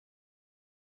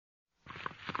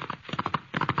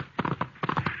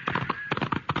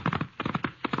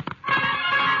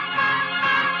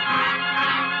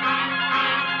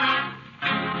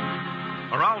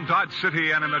Dodge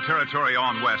City and in the territory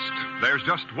on west, there's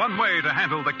just one way to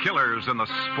handle the killers and the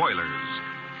spoilers.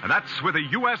 And that's with a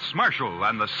U.S. Marshal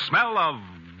and the smell of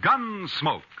gun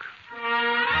smoke.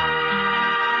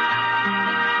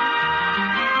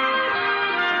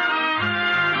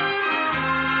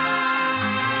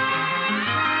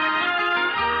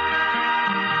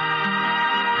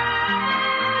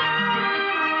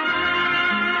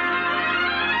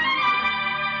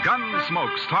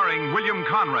 Gunsmoke, starring William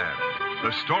Conrad.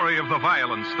 The story of the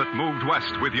violence that moved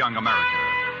west with young America.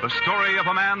 The story of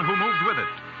a man who moved with it.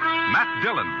 Matt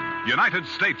Dillon, United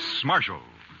States Marshal.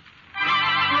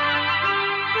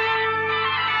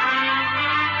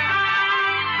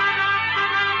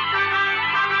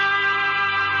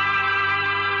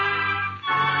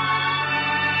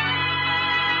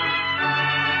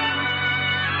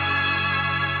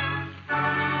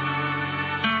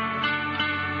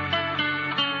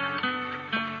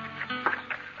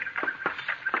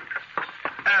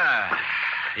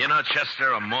 You know,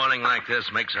 Chester, a morning like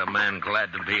this makes a man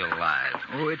glad to be alive.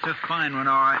 Oh, it's a fine one,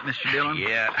 all right, Mr. Dillon.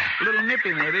 Yeah. A little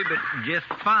nippy, maybe, but just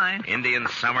fine. Indian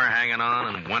summer hanging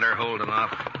on and winter holding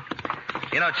off.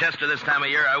 You know, Chester, this time of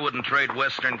year, I wouldn't trade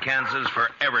western Kansas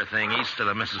for everything east of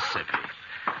the Mississippi.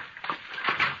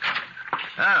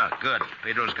 Oh, good.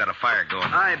 Pedro's got a fire going.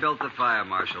 I built the fire,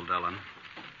 Marshal Dillon.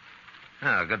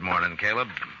 Oh, good morning, Caleb.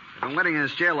 I've been waiting in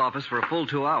this jail office for a full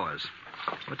 2 hours.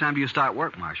 What time do you start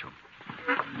work, Marshal?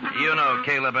 You know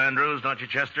Caleb Andrews, don't you,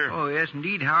 Chester? Oh, yes,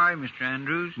 indeed. How are you, Mr.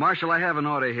 Andrews? Marshal, I have an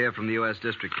order here from the U.S.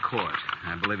 District Court.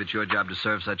 I believe it's your job to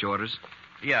serve such orders.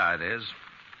 Yeah, it is.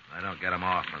 I don't get them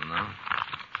often,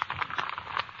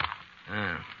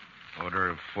 though. Order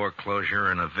of foreclosure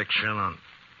and eviction on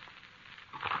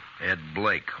Ed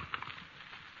Blake.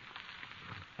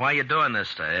 Why are you doing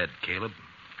this to Ed, Caleb?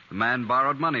 The man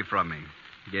borrowed money from me.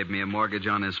 He gave me a mortgage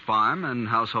on his farm and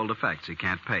household effects. He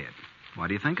can't pay it. Why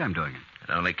do you think I'm doing it?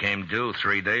 It only came due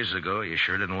 3 days ago. You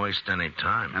sure didn't waste any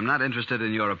time. I'm not interested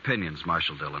in your opinions,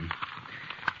 Marshal Dillon.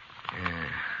 Yeah,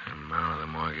 amount of the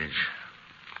mortgage.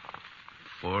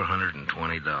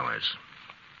 $420.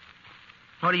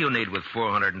 What do you need with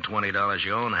 $420?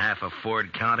 You own half of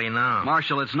Ford County now.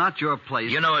 Marshal, it's not your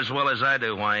place. You know as well as I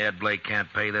do why Ed Blake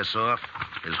can't pay this off.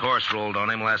 His horse rolled on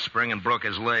him last spring and broke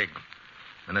his leg.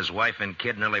 And his wife and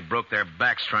kid nearly broke their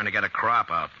backs trying to get a crop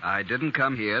out. I didn't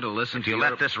come here to listen to you. If you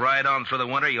let this ride on through the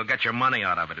winter, you'll get your money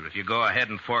out of it. If you go ahead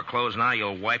and foreclose now,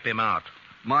 you'll wipe him out.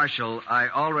 Marshal, I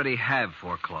already have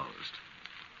foreclosed.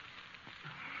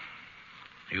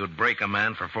 You would break a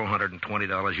man for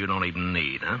 $420 you don't even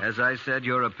need, huh? As I said,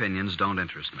 your opinions don't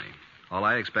interest me. All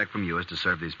I expect from you is to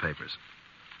serve these papers.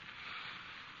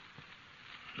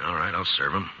 All right, I'll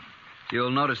serve them. You'll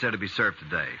notice they're to be served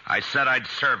today. I said I'd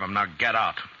serve them. Now get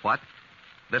out. What?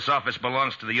 This office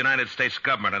belongs to the United States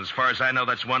government, and as far as I know,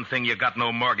 that's one thing you got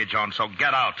no mortgage on, so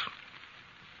get out.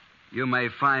 You may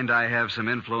find I have some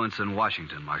influence in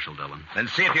Washington, Marshal Dillon. Then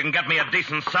see if you can get me a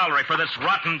decent salary for this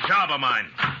rotten job of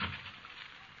mine.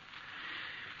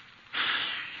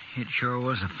 It sure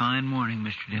was a fine morning,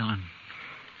 Mr. Dillon.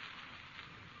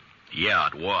 Yeah,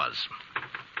 it was.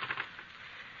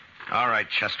 All right,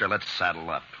 Chester, let's saddle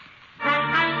up.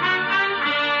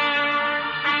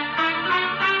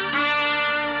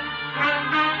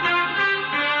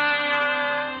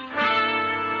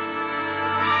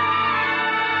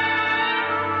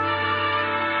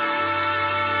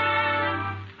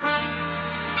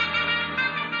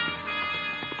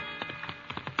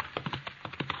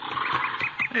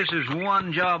 This is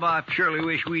one job I surely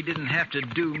wish we didn't have to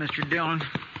do, Mr. Dillon.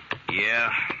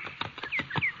 Yeah.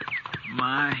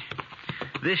 My,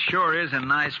 this sure is a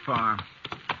nice farm.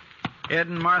 Ed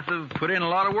and Martha have put in a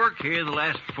lot of work here the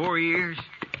last 4 years.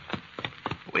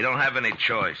 We don't have any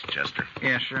choice, Chester.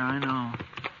 Yes, sir, I know.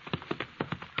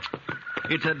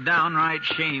 It's a downright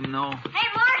shame, though. Hey,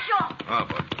 Marshal! Oh,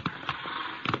 boy.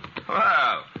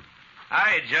 Wow.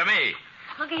 Hi, Jimmy.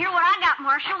 Look at here what I got,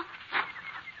 Marshal.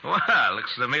 Well,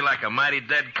 looks to me like a mighty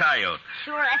dead coyote.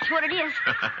 Sure, that's what it is.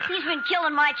 He's been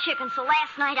killing my chickens, so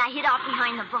last night I hid out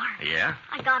behind the barn. Yeah?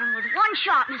 I got him with one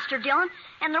shot, Mr. Dillon,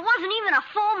 and there wasn't even a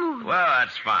full moon. Well,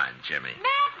 that's fine, Jimmy.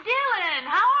 Matt Dillon,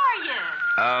 how are you?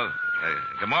 Oh,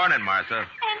 good morning, Martha.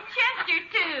 And Chester,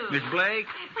 too. Miss Blake?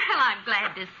 Well, I'm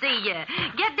glad to see you.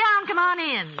 Get down, come on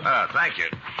in. Oh, thank you.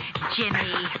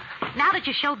 Jimmy, now that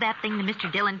you showed that thing to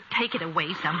Mr. Dillon, take it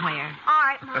away somewhere. All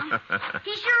right, Mom.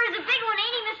 He sure is a big one,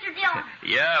 ain't he, Mr. Dillon?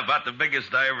 Yeah, about the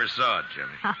biggest I ever saw,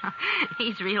 Jimmy.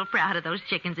 He's real proud of those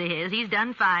chickens of his. He's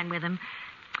done fine with them.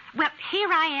 Well, here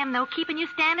I am, though, keeping you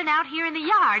standing out here in the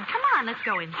yard. Come on, let's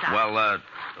go inside. Well,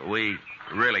 we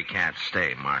really can't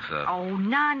stay, Martha. Oh,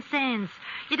 nonsense.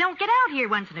 You don't get out here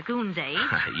once in a coon's age.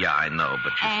 Yeah, I know,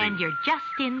 but you And see... you're just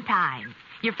in time.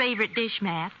 Your favorite dish,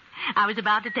 Matt. I was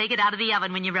about to take it out of the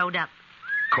oven when you rode up.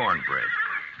 Cornbread.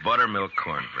 Buttermilk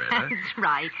cornbread, huh? That's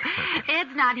right.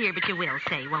 Ed's not here, but you will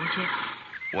say, won't you?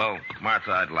 Well,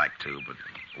 Martha, I'd like to, but,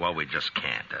 well, we just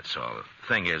can't, that's all. The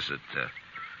thing is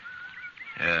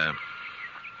that,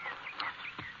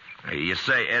 you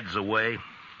say Ed's away?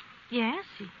 Yes,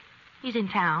 he's in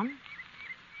town.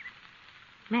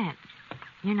 Matt,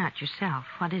 you're not yourself.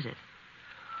 What is it?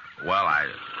 Well, I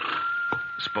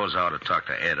suppose I ought to talk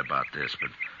to Ed about this, but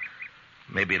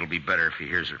maybe it'll be better if he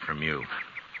hears it from you.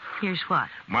 Here's what?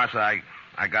 Martha,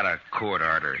 I got a court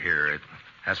order here. It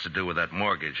has to do with that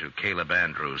mortgage of Caleb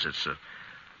Andrews. It's a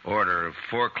order of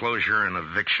foreclosure and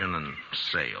eviction and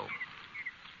sale.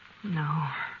 No.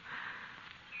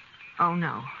 Oh,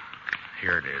 no.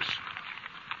 Here it is.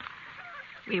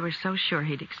 We were so sure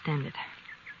he'd extend it.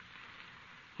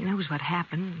 He knows what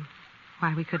happened, and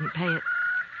why we couldn't pay it.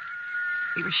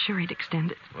 We were sure he'd extend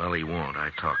it. Well, he won't.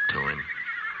 I talked to him.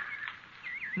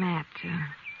 Matt,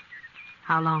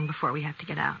 how long before we have to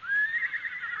get out?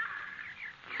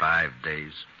 5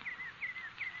 days.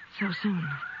 So soon.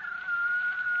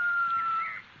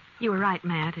 You were right,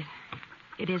 Matt.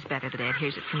 It is better that Ed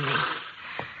hears it from me.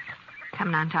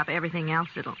 Coming on top of everything else,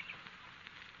 it'll...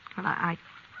 Well, I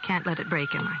can't let it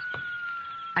break him.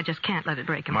 I just can't let it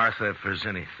break him. Martha, if there's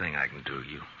anything I can do,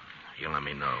 you let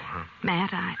me know, huh?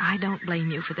 Matt, I don't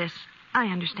blame you for this. I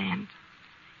understand.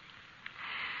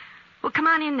 Well, come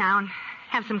on in now and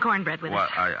have some cornbread with Well,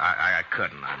 us. I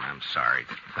couldn't. I'm sorry.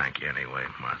 Thank you anyway,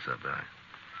 Martha, but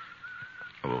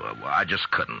I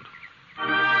just couldn't.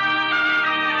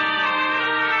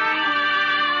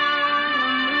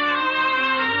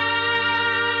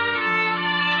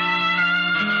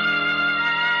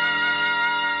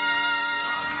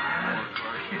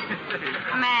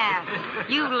 Matt,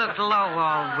 you looked low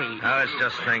all week. No, it's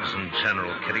just things in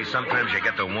general, Kitty. Sometimes you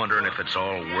get to wondering if it's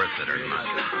all worth it or not.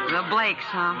 The Blakes,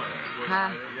 huh?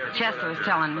 Chester was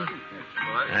telling me.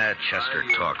 Chester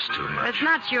talks too much. It's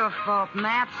not your fault,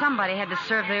 Matt. Somebody had to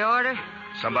serve the order.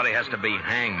 Somebody has to be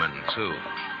hangman, too.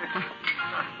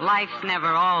 Life's never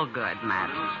all good, Matt.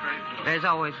 There's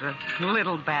always a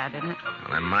little bad in it.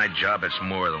 Well, in my job, it's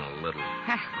more than a little.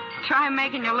 Try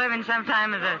making your living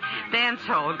sometime as a dance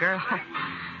hall girl.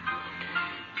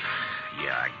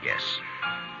 Yeah, I guess.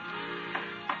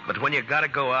 But when you gotta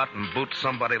go out and boot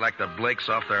somebody like the Blakes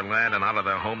off their land and out of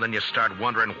their home, then you start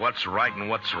wondering what's right and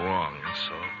what's wrong, that's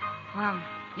all. Well,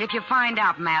 if you find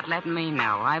out, Matt, let me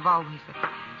know. I've always...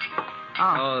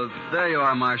 Oh, there you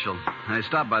are, Marshal. I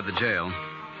stopped by the jail.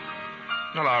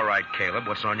 Well, all right, Caleb.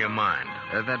 What's on your mind?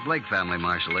 That Blake family,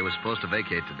 Marshal, they were supposed to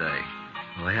vacate today.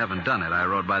 Well, they haven't done it. I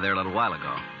rode by there a little while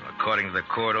ago. According to the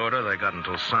court order, they got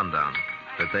until sundown.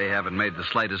 But they haven't made the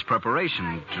slightest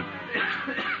preparation to...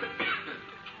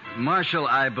 Marshal,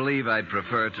 I believe I'd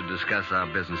prefer to discuss our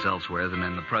business elsewhere than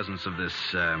in the presence of this...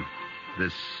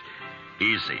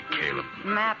 Easy, Caleb.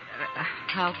 Matt,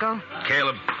 I'll go.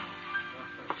 Caleb,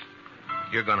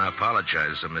 you're going to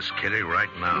apologize to Miss Kitty right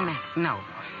now. No.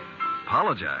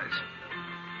 Apologize?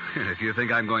 If you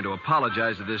think I'm going to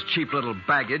apologize to this cheap little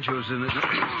baggage who's in it...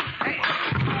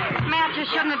 Matt, you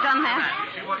shouldn't have done that.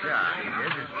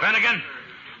 Finnegan,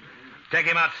 take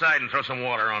him outside and throw some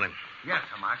water on him. Yes,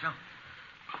 sir, Marshal.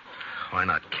 Why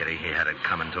not, Kitty? He had it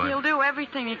coming to him. He'll do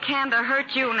everything he can to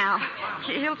hurt you now.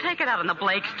 He'll take it out on the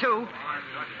Blakes, too.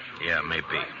 Yeah, maybe.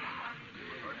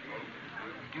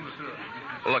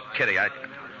 Look, Kitty, I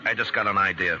just got an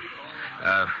idea.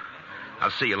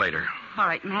 I'll see you later. All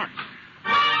right, Matt.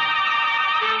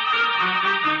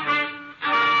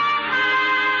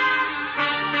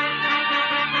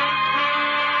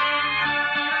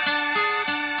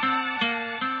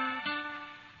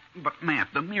 But, Matt,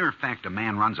 the mere fact a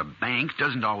man runs a bank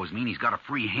doesn't always mean he's got a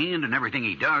free hand in everything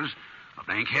he does. A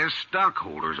bank has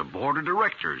stockholders, a board of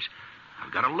directors.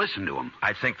 I've got to listen to them.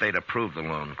 I think they'd approve the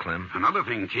loan, Clem. Another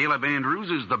thing, Caleb Andrews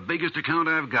is the biggest account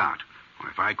I've got.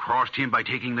 If I crossed him by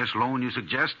taking this loan you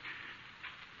suggest,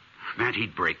 Matt,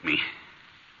 he'd break me.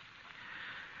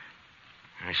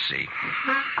 I see.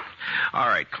 All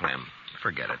right, Clem.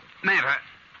 Forget it. Matt,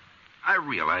 I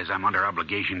realize I'm under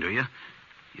obligation to you.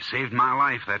 You saved my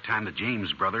life that time the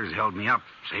James brothers held me up.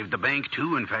 Saved the bank,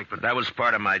 too, in fact, but... That was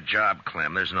part of my job,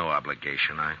 Clem. There's no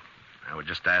obligation. I was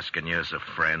just asking you as a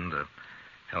friend to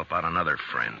help out another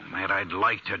friend. Matt, I'd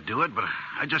like to do it, but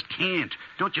I just can't.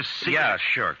 Don't you see? Yeah,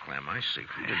 sure, Clem. I see.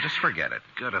 Just forget it.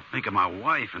 Gotta think of my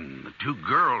wife and the two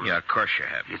girls. Yeah, of course you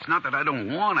have. It's not that I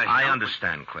don't want to. I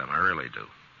understand, Clem. I really do.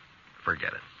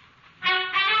 Forget it.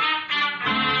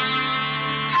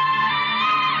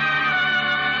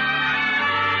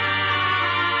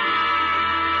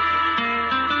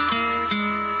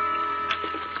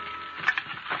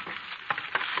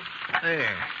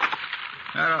 There.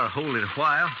 That ought to hold it a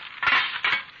while.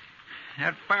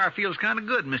 That fire feels kind of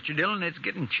good, Mr. Dillon. It's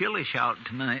getting chillish out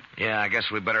tonight. Yeah, I guess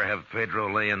we better have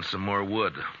Pedro lay in some more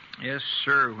wood. Yes,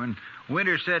 sir. When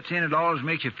winter sets in, it always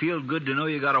makes you feel good to know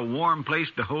you got a warm place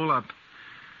to hole up.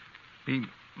 Be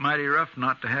mighty rough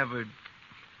not to have a...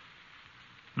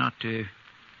 not to...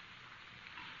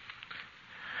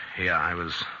 Yeah, I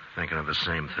was thinking of the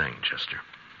same thing, Chester.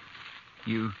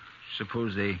 You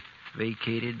suppose they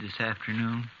vacated this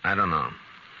afternoon? I don't know.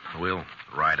 We'll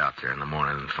ride out there in the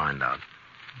morning and find out.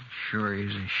 Sure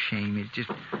is a shame. It's just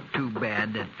too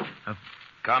bad that...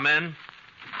 Come in.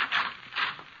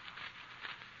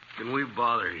 Can we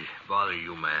bother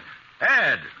you, Matt?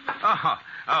 Ed!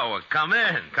 Oh, come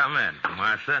in,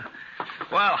 Martha.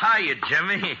 Well, hiya,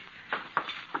 Jimmy.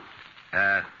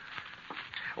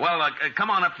 Come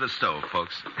on up to the stove,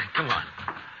 folks. Come on.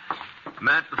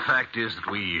 Matt, the fact is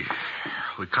that we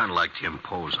kind of like to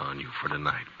impose on you for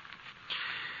tonight.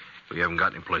 We haven't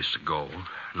got any place to go,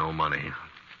 no money.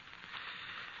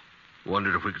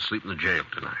 Wondered if we could sleep in the jail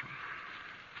tonight.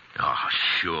 Oh,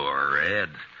 sure, Ed.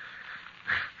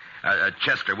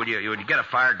 Chester, would you get a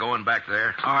fire going back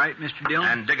there? All right, Mr. Dillon.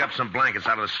 And dig up some blankets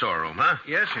out of the storeroom, huh?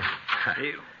 Yes, sir.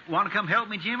 Hey, want to come help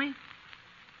me, Jimmy?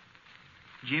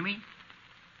 Jimmy?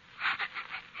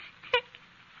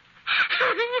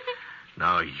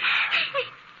 Now,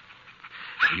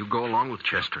 you go along with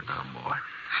Chester now, boy.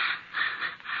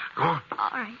 Go on. All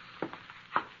right.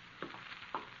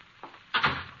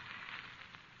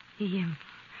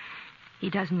 He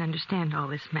doesn't understand all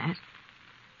this, Matt.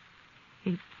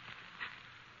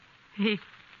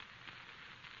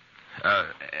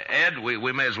 Ed,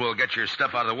 we may as well get your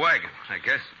stuff out of the wagon, I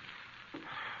guess.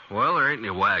 Well, there ain't any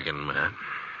wagon, Matt.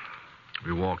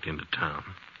 We walked into town.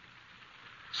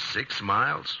 6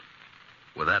 miles?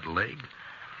 With that leg?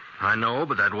 I know,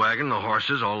 but that wagon, the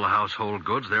horses, all the household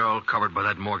goods, they're all covered by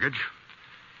that mortgage.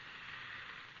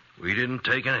 We didn't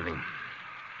take anything,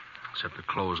 except the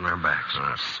clothes on our backs.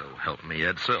 Oh, so help me,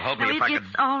 Ed. So help me if I could...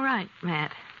 It's all right,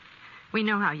 Matt. We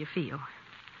know how you feel.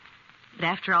 But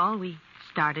after all, we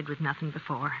started with nothing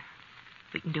before.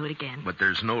 We can do it again. But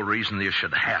there's no reason you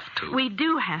should have to. We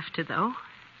do have to, though.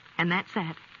 And that's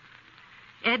that.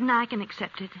 Ed and I can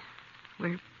accept it.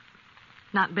 We're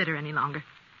not bitter any longer.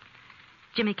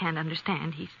 Jimmy can't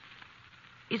understand.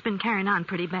 He's been carrying on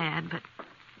pretty bad, but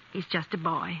he's just a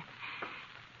boy.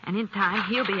 And in time,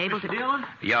 he'll be able to... Dillon?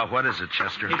 Yeah, what is it,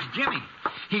 Chester? It's Jimmy.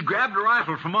 He grabbed a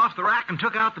rifle from off the rack and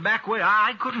took out the back way.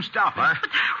 I couldn't stop him. What? But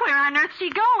where on earth's he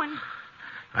going?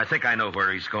 I think I know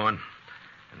where he's going.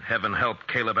 And heaven help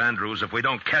Caleb Andrews if we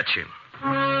don't catch him.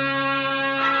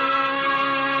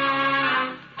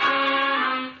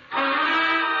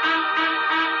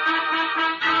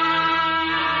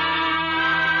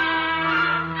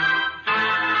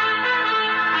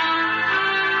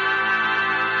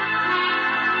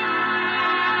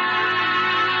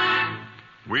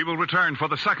 We will return for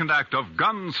the second act of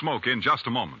Gunsmoke in just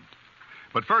a moment.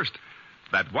 But first,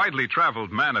 that widely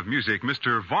traveled man of music,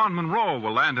 Mr. Vaughn Monroe,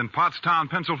 will land in Pottstown,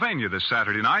 Pennsylvania this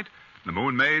Saturday night. The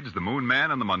Moon Maids, the Moon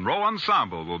Men, and the Monroe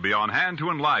Ensemble will be on hand to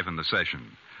enliven the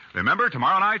session. Remember,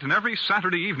 tomorrow night and every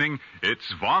Saturday evening, it's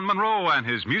Vaughn Monroe and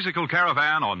his musical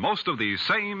caravan on most of these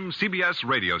same CBS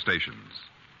radio stations.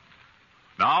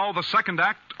 Now, the second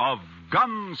act of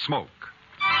Gunsmoke.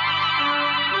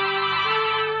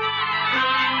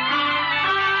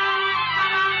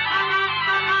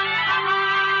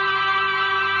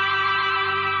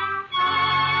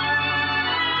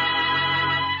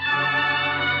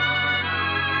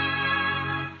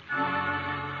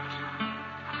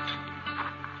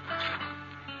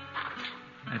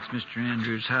 That's Mr.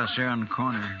 Andrews' house there on the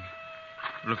corner.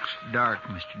 Looks dark,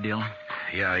 Mr. Dillon.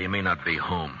 Yeah, he may not be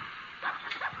home.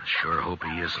 I sure hope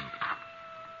he isn't.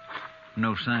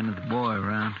 No sign of the boy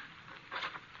around.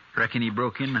 Reckon he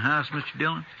broke in the house, Mr.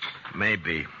 Dillon?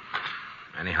 Maybe.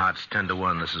 Anyhow, it's 10 to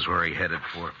 1. This is where he headed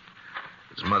for.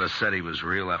 His mother said he was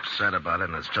real upset about it,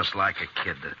 and it's just like a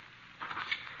kid.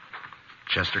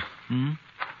 Chester? Hmm?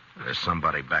 There's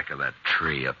somebody back of that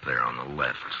tree up there on the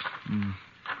left.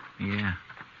 Yeah.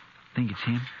 Think it's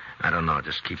him? I don't know.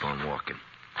 Just keep on walking.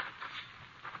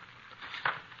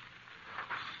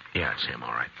 Yeah, it's him,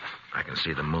 all right. I can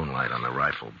see the moonlight on the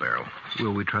rifle barrel.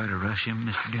 Will we try to rush him,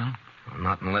 Mr. Dillon? Well,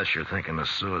 not unless you're thinking of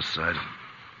suicide.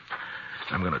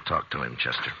 I'm going to talk to him,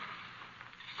 Chester.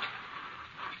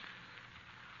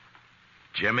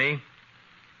 Jimmy?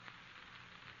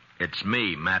 It's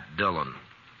me, Matt Dillon.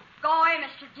 Go away,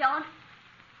 Mr. Dillon.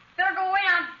 Better go away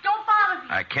now. Don't bother me.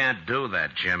 I can't do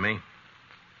that, Jimmy.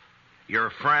 You're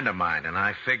a friend of mine, and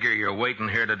I figure you're waiting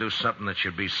here to do something that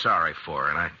you'd be sorry for,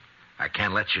 and I I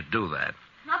can't let you do that.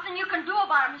 Nothing you can do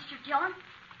about it, Mr. Dillon.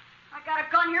 I got a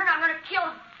gun here and I'm going to kill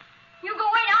him. You go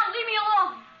away now and leave me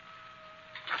alone.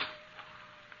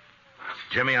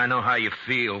 Jimmy, I know how you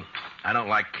feel. I don't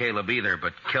like Caleb either,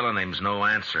 but killing him's no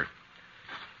answer.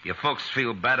 You folks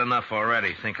feel bad enough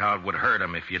already. Think how it would hurt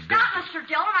him if you did. Stop, Mr.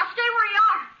 Dillon. I'll stay where you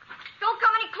are. Don't come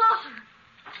any closer.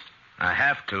 I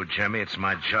have to, Jimmy. It's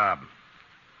my job.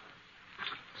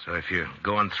 So if you're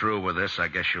going through with this, I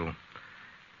guess you'll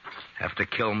have to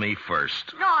kill me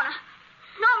first. No,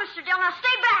 Mr. Dillon. Now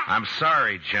stay back. I'm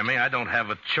sorry, Jimmy. I don't have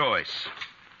a choice.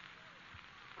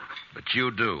 But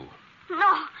you do.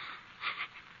 No.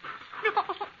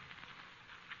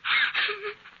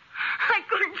 I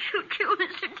couldn't shoot you,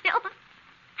 Mr. Dillon.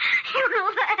 You know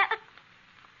that.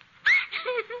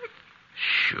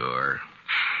 Sure.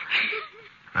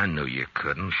 I knew you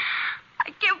couldn't. I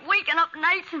kept waking up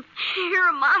nights and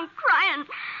hearing Mom crying.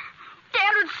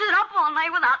 Dad would sit up all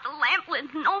night without the lamp lit,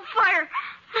 no fire,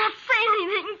 not saying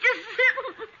anything, just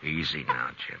sitting. Easy now,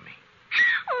 Jimmy.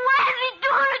 Why is he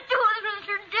doing it to us,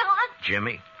 Mr. Dillon?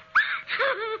 Jimmy,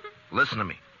 listen to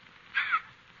me.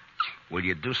 Will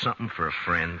you do something for a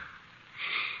friend?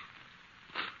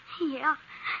 Yeah.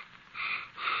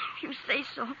 If you say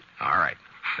so. All right.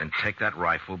 Then take that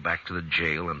rifle back to the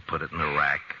jail and put it in the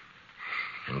rack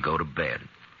and go to bed.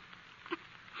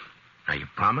 Now, you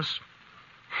promise?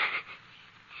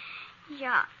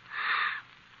 Yeah.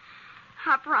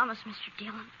 I promise, Mr.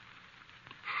 Dillon.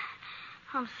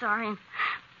 I'm sorry, and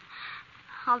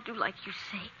I'll do like you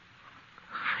say.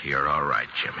 You're all right,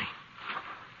 Jimmy.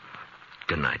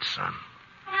 Good night, son.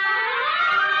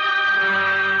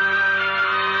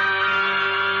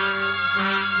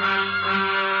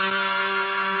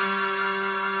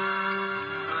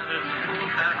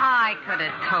 I could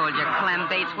have told you Clem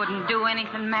Bates wouldn't do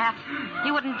anything, Matt.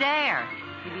 He wouldn't dare.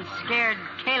 He'd be scared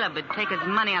Caleb would take his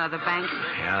money out of the bank.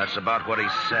 Yeah, that's about what he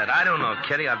said. I don't know,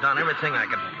 Kitty. I've done everything I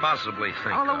could possibly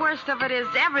think Oh, of. the worst of it is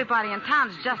everybody in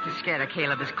town's just as scared of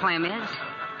Caleb as Clem is.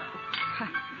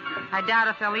 I doubt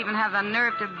if they'll even have the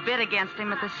nerve to bid against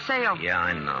him at the sale. Yeah,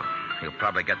 I know. He'll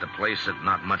probably get the place at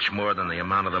not much more than the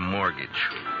amount of the mortgage.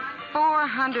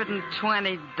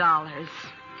 $420.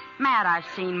 Matt, I've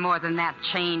seen more than that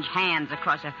change hands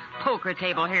across a poker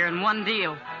table here in one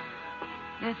deal.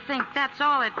 You think that's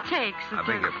all it takes? I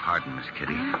beg your pardon, Miss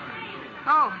Kitty.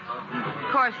 Oh,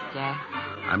 of course, Jack.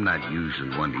 I'm not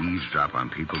usually one to eavesdrop on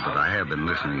people, but I have been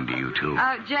listening to you, too.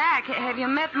 Jack, have you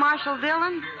met Marshal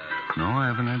Dillon? No, I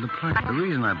haven't had the pleasure. The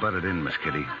reason I butted in, Miss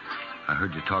Kitty, I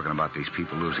heard you talking about these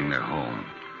people losing their home.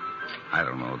 I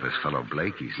don't know this fellow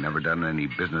Blake. He's never done any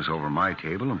business over my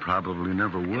table and probably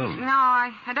never will. No,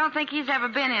 I don't think he's ever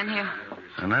been in here.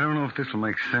 And I don't know if this will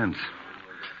make sense.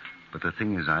 But the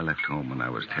thing is, I left home when I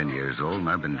was 10 years old, and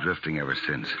I've been drifting ever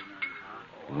since.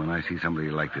 When I see somebody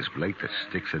like this Blake that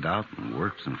sticks it out and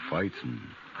works and fights and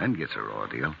then gets a raw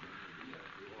deal.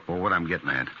 Well, what I'm getting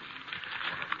at,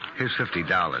 here's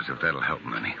 $50 if that'll help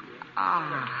him any.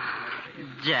 Oh,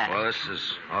 Jack. Well, this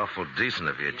is awful decent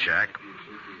of you, Jack.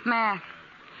 Matt,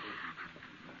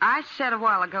 I said a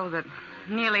while ago that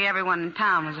nearly everyone in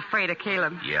town was afraid of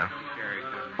Caleb. Yeah?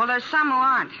 Well, there's some who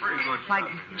aren't. Like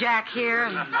Jack here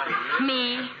and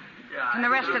me and the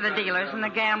rest of the dealers and the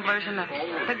gamblers and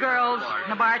the girls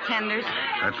and the bartenders.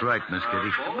 That's right, Miss Kitty.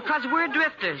 Because we're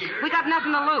drifters. We got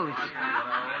nothing to lose.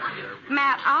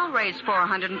 Matt, I'll raise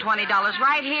 $420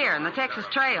 right here in the Texas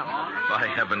Trail. By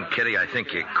heaven, Kitty, I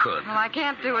think you could. Well, I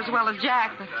can't do as well as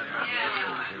Jack, but...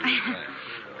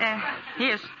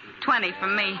 here's 20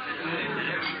 from me.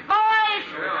 Boys!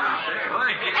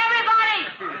 Everybody!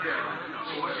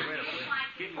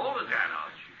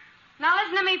 Now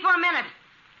listen to me for a minute.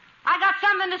 I got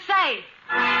something to say.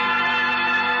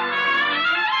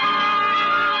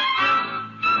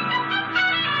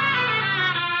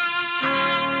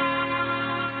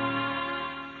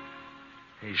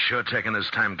 He's sure taking his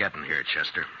time getting here,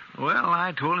 Chester. Well,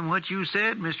 I told him what you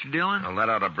said, Mr. Dillon. Well, that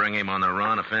ought to bring him on the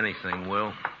run, if anything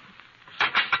will.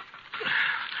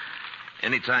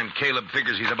 Anytime Caleb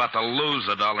figures he's about to lose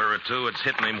 $1 or $2, it's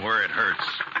hitting him where it hurts.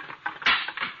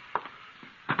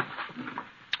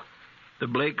 The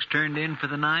Blakes turned in for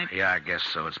the night? Yeah, I guess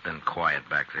so. It's been quiet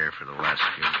back there for the last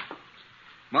few.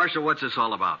 Marshal, what's this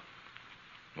all about?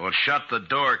 Well, shut the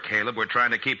door, Caleb. We're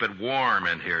trying to keep it warm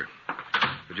in here.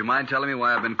 Would you mind telling me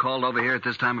why I've been called over here at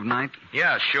this time of night?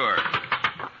 Yeah, sure.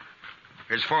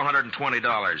 Here's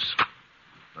 $420.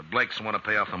 The Blakes want to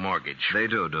pay off the mortgage. They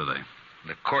do they?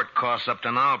 The court costs up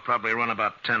to now probably run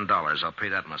about $10. I'll pay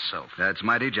that myself. That's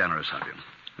mighty generous of you.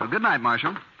 Well, good night,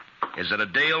 Marshal. Is it a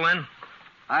deal, then?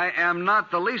 I am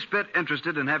not the least bit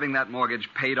interested in having that mortgage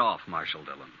paid off, Marshal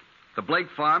Dillon. The Blake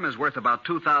farm is worth about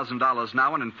 $2,000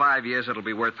 now, and in 5 years it'll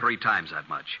be worth 3 times that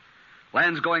much.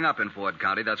 Land's going up in Ford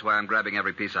County. That's why I'm grabbing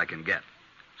every piece I can get.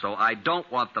 So I don't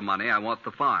want the money. I want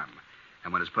the farm.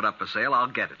 And when it's put up for sale, I'll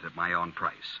get it at my own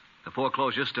price. The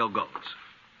foreclosure still goes.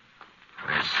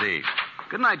 I see.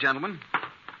 Good night, gentlemen.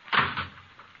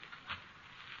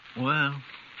 Well,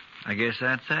 I guess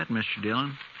that's that, Mr.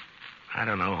 Dillon. I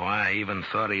don't know why I even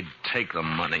thought he'd take the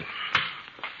money.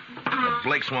 The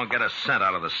Blakes won't get a cent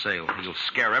out of the sale. He'll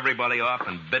scare everybody off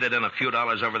and bid it in a few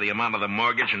dollars over the amount of the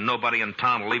mortgage, and nobody in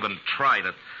town will even try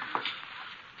to...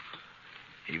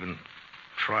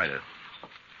 Try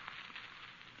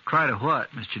to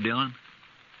what, Mr. Dillon?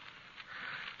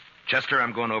 Chester,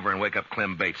 I'm going over and wake up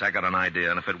Clem Bates. I got an idea,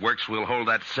 and if it works, we'll hold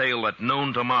that sale at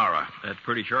noon tomorrow. That's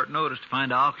pretty short notice to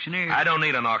find an auctioneer. I don't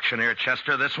need an auctioneer,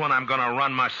 Chester. This one I'm going to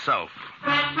run myself.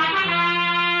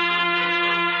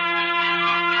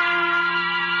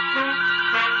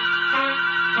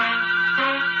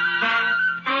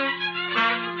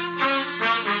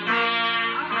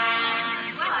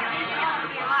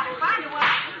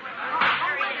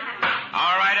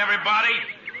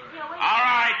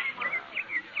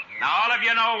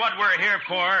 You know what we're here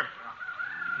for.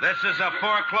 This is a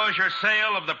foreclosure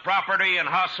sale of the property and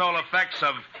household effects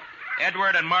of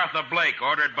Edward and Martha Blake,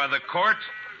 ordered by the court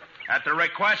at the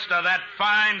request of that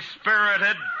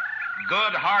fine-spirited,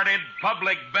 good-hearted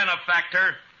public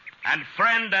benefactor and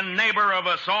friend and neighbor of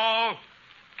us all,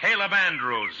 Caleb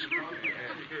Andrews.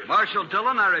 Marshal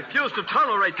Dillon, I refuse to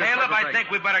tolerate this. Caleb, I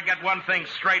think we better get one thing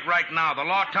straight right now. The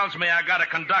law tells me I got to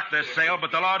conduct this sale,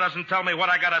 but the law doesn't tell me what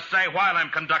I got to say while I'm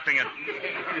conducting it.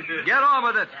 Get on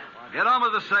with it. Get on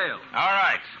with the sale. All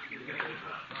right.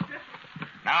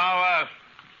 Now,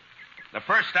 the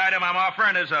first item I'm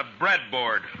offering is a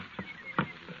breadboard.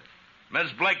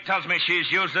 Ms. Blake tells me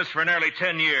she's used this for nearly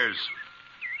 10 years.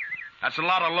 That's a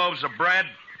lot of loaves of bread,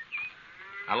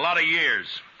 a lot of years.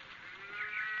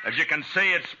 As you can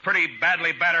see, it's pretty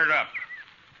badly battered up.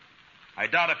 I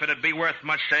doubt if it'd be worth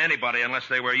much to anybody unless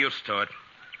they were used to it.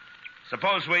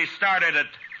 Suppose we started at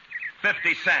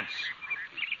 50 cents.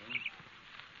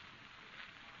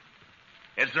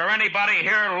 Is there anybody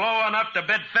here low enough to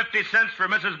bid 50 cents for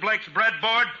Mrs. Blake's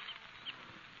breadboard?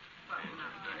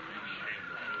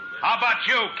 How about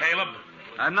you, Caleb?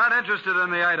 I'm not interested in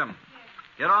the item.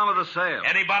 Get on with the sale.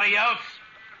 Anybody else?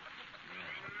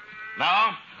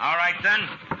 No? All right, then.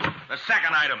 The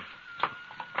second item.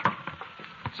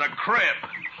 It's a crib.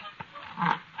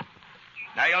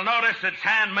 Now, you'll notice it's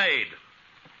handmade.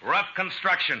 Rough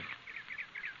construction.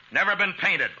 Never been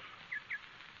painted.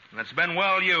 And it's been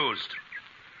well used.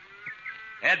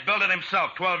 Ed built it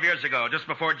himself 12 years ago, just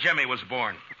before Jimmy was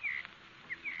born.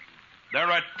 There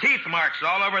are teeth marks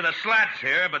all over the slats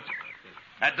here, but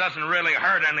that doesn't really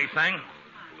hurt anything.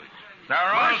 There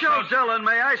are Marshal Dillon,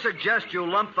 may I suggest you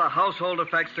lump the household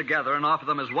effects together and offer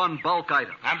them as one bulk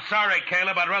item? I'm sorry,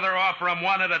 Caleb. I'd rather offer them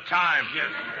one at a time. Yes.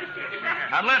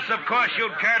 Unless, of course,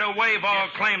 you'd care to waive all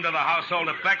claim to the household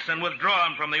effects and withdraw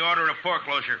them from the order of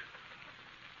foreclosure.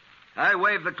 I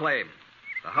waive the claim.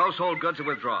 The household goods are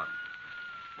withdrawn.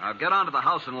 Now get on to the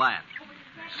house and land.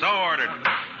 So ordered.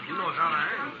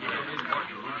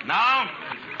 Now,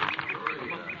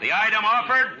 the item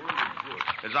offered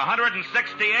is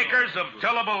 160 acres of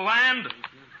tillable land,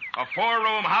 a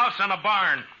 4-room house, and a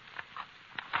barn.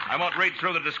 I won't read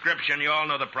through the description. You all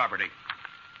know the property.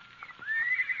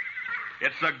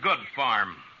 It's a good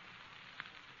farm.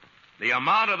 The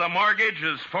amount of the mortgage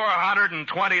is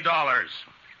 $420,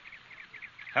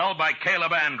 held by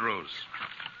Caleb Andrews.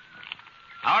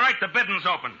 All right, the bidding's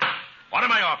open. What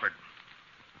am I offered?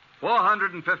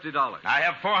 $450. I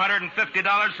have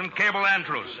 $450 from Caleb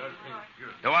Andrews.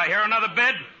 Do I hear another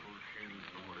bid?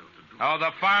 Oh,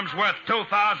 the farm's worth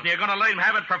 $2,000. You're going to let him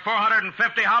have it for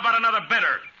 $450? How about another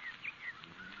bidder?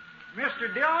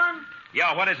 Mr. Dillon?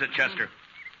 Yeah, what is it, Chester?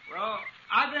 Well,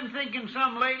 I've been thinking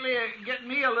some lately of getting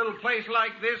me a little place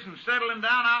like this and settling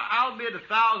down. I'll bid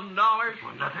 $1,000.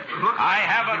 I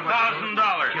have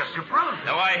 $1,000.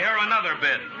 Do I hear another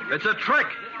bid? It's a trick.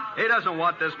 He doesn't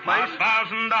want this place.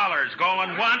 $1,000.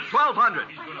 Going once? $1,200.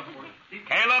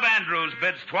 Caleb Andrews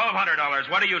bids $1,200.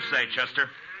 What do you say, Chester?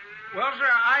 Well, sir,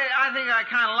 I think I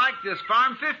kind of like this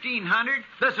farm. $1,500.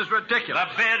 This is ridiculous.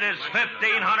 The bid is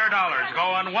 $1,500.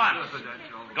 Going once.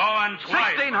 Going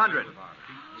twice. $1,600.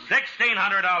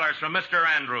 $1,600 from Mr.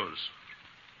 Andrews.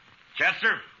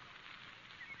 Chester?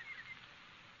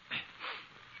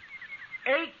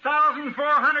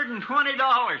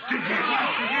 $8,420.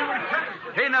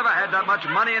 He never had that much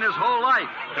money in his whole life.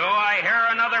 Do I hear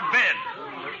another bid?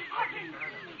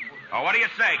 Oh, what do you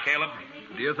say, Caleb?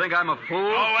 Do you think I'm a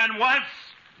fool? Going once,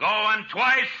 going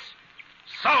twice,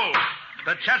 Sold.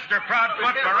 The Chester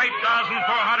Proudfoot for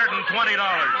 $8,420.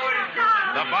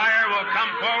 The buyer will come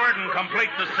forward and complete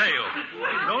the sale.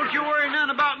 Don't you worry none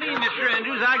about me, Mr.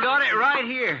 Andrews. I got it right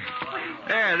here.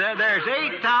 There's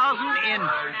 $8,000 in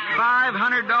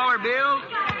 $500 bills,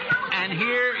 and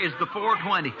here is the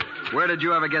 $420. Where did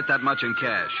you ever get that much in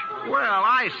cash? Well,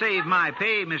 I save my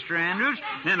pay, Mr. Andrews.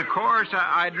 Then, of course,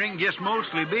 I drink just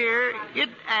mostly beer.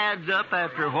 It adds up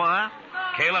after a while.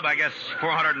 Caleb, I guess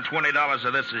 $420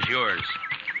 of this is yours.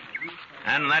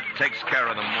 And that takes care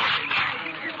of the mortgage.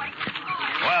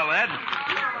 Well, Ed,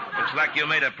 looks like you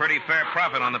made a pretty fair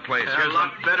profit on the place. A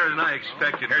lot better than I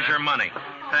expected. Here's your money.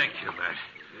 Thank you, Matt.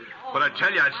 But I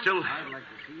tell you, I'd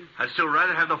still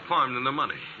rather have the farm than the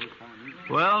money.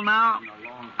 Well, now,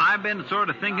 I've been sort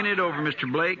of thinking it over,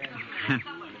 Mr. Blake.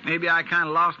 Maybe I kind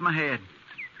of lost my head.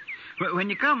 But when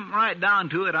you come right down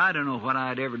to it, I don't know what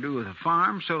I'd ever do with a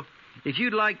farm, so if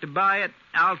you'd like to buy it,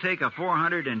 I'll take a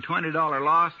 $420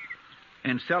 loss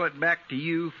and sell it back to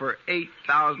you for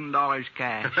 $8,000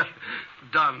 cash.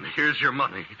 Done. Here's your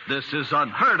money. This is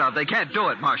unheard of. They can't do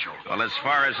it, Marshal. Well, as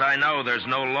far as I know, there's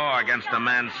no law against a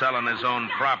man selling his own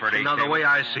property. Now, the way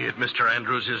I see it, Mr.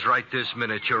 Andrews, is right this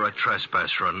minute you're a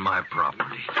trespasser on my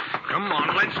property. Come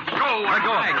on, let's go. Let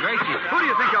go of me, Gracie. Who do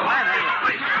you think you're landing?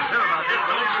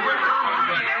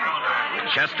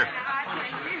 Chester,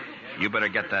 you better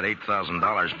get that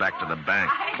 $8,000 back to the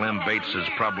bank. Clem Bates is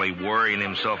probably worrying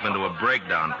himself into a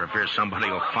breakdown for fear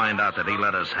somebody will find out that he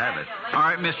let us have it. All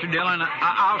right, Mr. Dillon,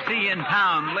 I'll see you in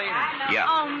town later. Yeah.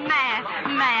 Oh, Matt,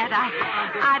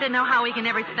 I don't know how we can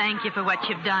ever thank you for what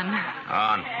you've done.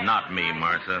 Not me,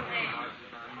 Martha.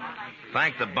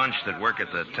 Thank the bunch that work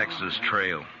at the Texas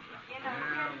Trail.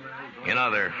 You know,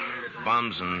 they're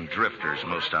bums and drifters,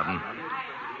 most of them.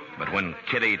 But when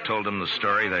Kitty told them the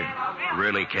story, they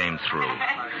really came through.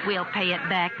 We'll pay it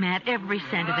back, Matt, every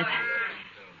cent of it.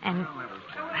 And,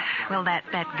 well,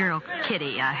 that girl,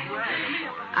 Kitty,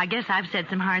 I guess I've said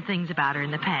some hard things about her in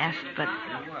the past, but...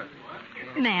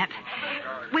 Matt,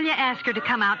 will you ask her to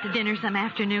come out to dinner some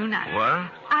afternoon? What?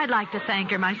 I'd like to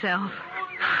thank her myself.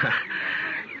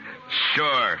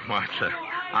 Sure, Martha.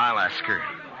 I'll ask her.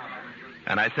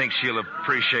 And I think she'll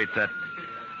appreciate that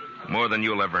more than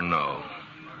you'll ever know.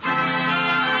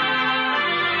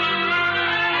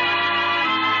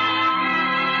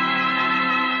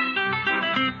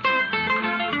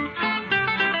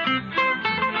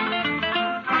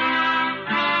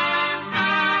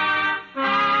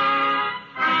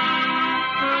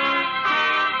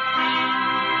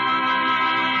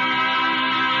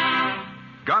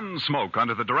 Gunsmoke,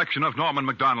 under the direction of Norman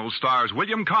Macdonald, stars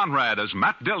William Conrad as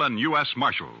Matt Dillon, U.S.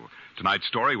 Marshal. Tonight's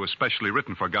story was specially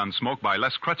written for Gunsmoke by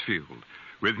Les Crutchfield,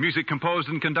 with music composed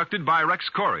and conducted by Rex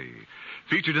Corey.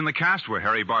 Featured in the cast were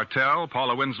Harry Bartell,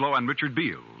 Paula Winslow, and Richard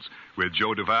Beals, with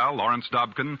Joe Duvall, Lawrence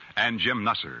Dobkin, and Jim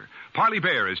Nusser. Parley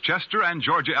Bear is Chester, and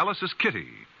Georgia Ellis is Kitty.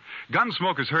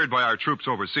 Gunsmoke is heard by our troops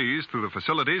overseas through the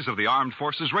facilities of the Armed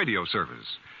Forces Radio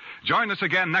Service. Join us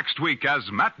again next week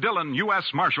as Matt Dillon,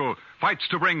 U.S. Marshal, fights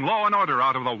to bring law and order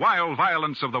out of the wild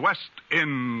violence of the West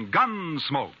in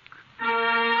Gunsmoke.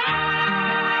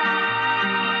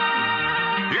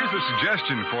 Here's a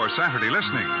suggestion for Saturday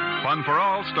listening. Fun for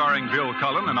All, starring Bill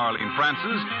Cullen and Arlene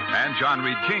Francis, and John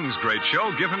Reed King's great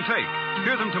show, Give and Take.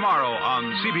 Hear them tomorrow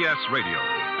on CBS Radio.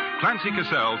 Clancy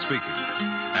Cassell speaking.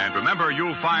 And remember,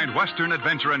 you'll find Western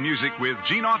adventure and music with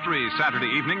Gene Autry Saturday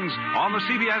evenings on the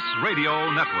CBS Radio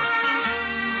Network.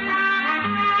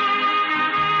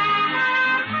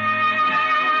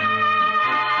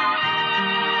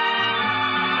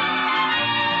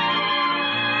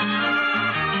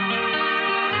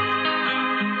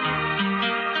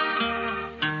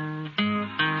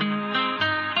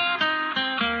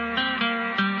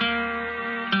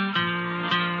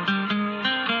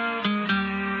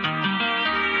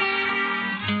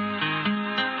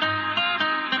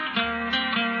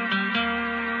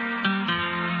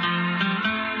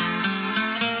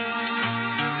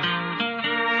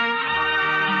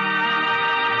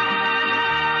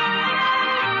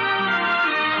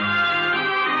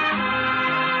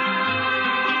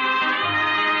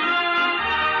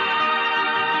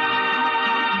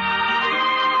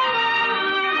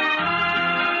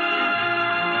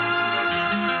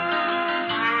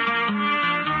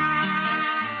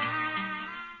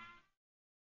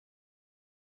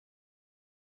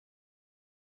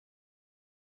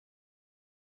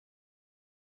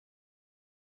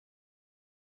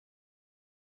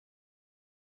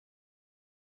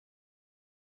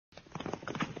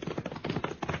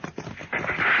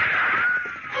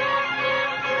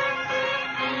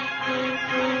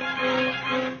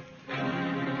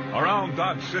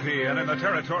 Dodge City and in the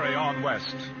territory on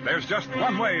west, there's just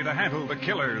one way to handle the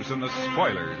killers and the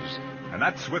spoilers, and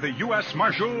that's with a U.S.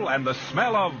 Marshal and the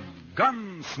smell of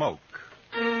gun smoke.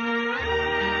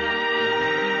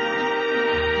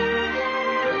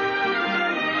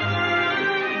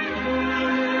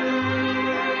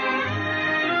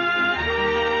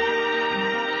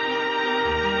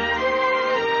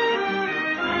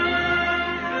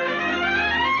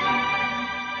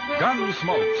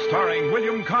 Gunsmoke, starring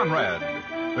William Conrad.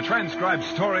 The transcribed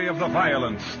story of the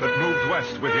violence that moved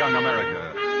west with young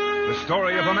America. The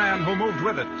story of a man who moved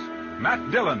with it.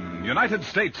 Matt Dillon, United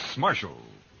States Marshal.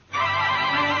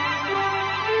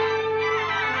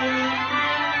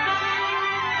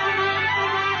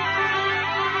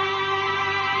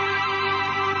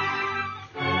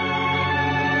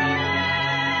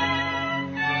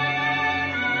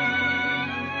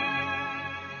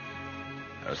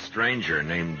 A stranger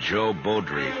named Joe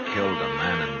Beaudry killed a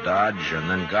man in Dodge and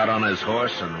then got on his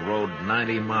horse and rode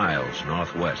 90 miles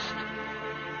northwest.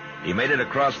 He made it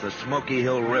across the Smoky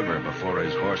Hill River before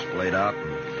his horse played out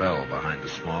and fell behind a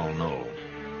small knoll.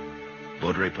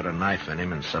 Beaudry put a knife in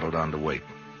him and settled on to wait.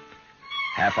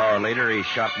 Half-hour later, he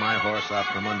shot my horse out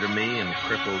from under me and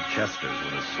crippled Chester's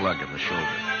with a slug in the shoulder.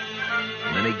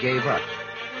 And then he gave up.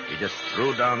 He just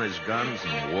threw down his guns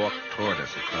and walked toward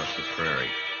us across the prairie,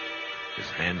 his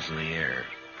hands in the air.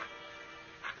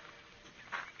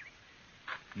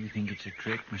 You think it's a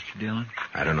trick, Mr. Dillon?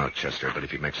 I don't know, Chester, but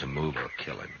if he makes a move, I'll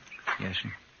kill him. Yes,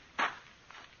 sir.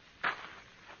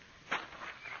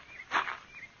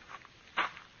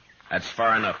 That's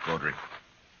far enough, Beaudry.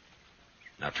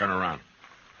 Now turn around.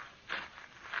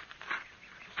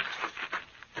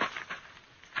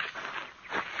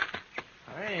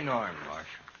 I ain't armed,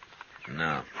 Marshal.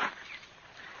 No.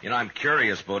 You know, I'm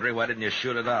curious, Beaudry. Why didn't you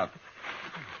shoot it out?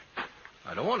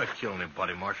 I don't want to kill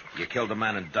anybody, Marshal. You killed a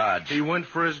man in Dodge. He went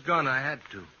for his gun. I had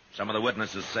to. Some of the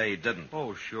witnesses say he didn't.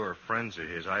 Oh, sure. Friends of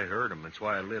his. I heard him. That's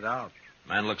why I lit out.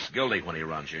 Man looks guilty when he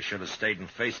runs. You should have stayed and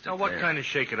faced it. Now, what there. kind of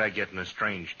shake could I get in a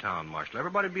strange town, Marshal?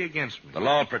 Everybody be against me. The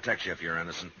law will protect you if you're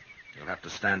innocent. You'll have to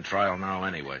stand trial now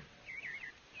anyway.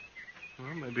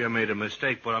 Well, maybe I made a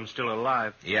mistake, but I'm still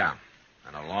alive. Yeah,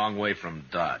 and a long way from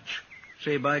Dodge.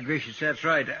 Say, by gracious, that's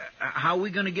right. How are we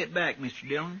going to get back, Mr.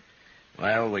 Dillon?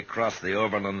 Well, we crossed the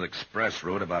Overland Express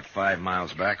route about 5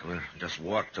 miles back. We'll just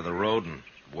walk to the road and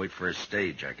wait for his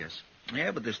stage, I guess.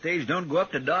 Yeah, but the stage don't go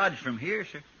up to Dodge from here,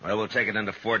 sir. Well, we'll take it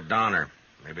into Fort Donner.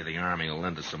 Maybe the Army will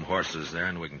lend us some horses there,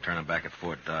 and we can turn them back at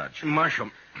Fort Dodge.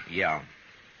 Marshal. Yeah.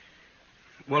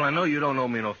 Well, I know you don't owe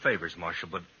me no favors, Marshal,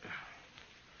 but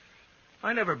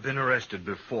I never been arrested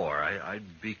before.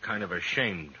 I'd be kind of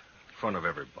ashamed in front of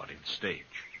everybody on stage.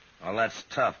 Well, that's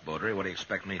tough, Beaudry. What do you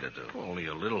expect me to do? Well, only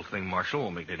a little thing, Marshal.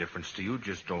 Won't make any difference to you.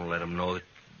 Just don't let them know that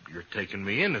you're taking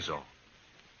me in is all.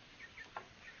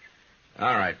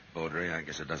 All right, Beaudry. I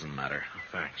guess it doesn't matter.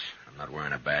 Thanks. I'm not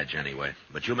wearing a badge anyway.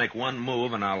 But you make one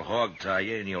move, and I'll hog-tie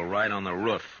you, and you'll ride on the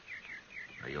roof.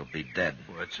 Or you'll be dead.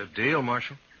 Well, it's a deal,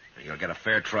 Marshal. You'll get a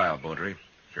fair trial, Beaudry.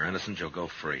 If you're innocent, you'll go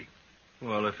free.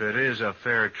 Well, if it is a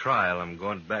fair trial, I'm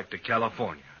going back to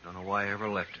California. I don't know why I ever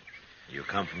left it. You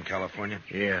come from California?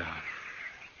 Yeah.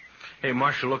 Hey,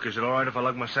 Marshal, look, is it all right if I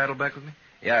lug my saddle back with me?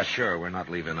 Yeah, sure. We're not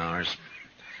leaving ours.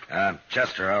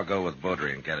 Chester, I'll go with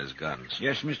Beaudry and get his guns.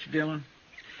 Yes, Mr. Dillon.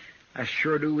 I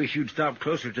sure do wish you'd stop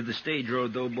closer to the stage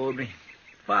road, though, Beaudry.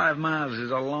 5 miles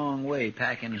is a long way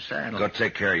packing a saddle. Go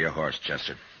take care of your horse,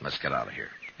 Chester. Let's get out of here.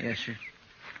 Yes, sir.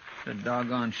 It's a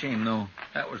doggone shame, though.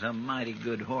 That was a mighty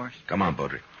good horse. Come on,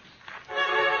 Beaudry.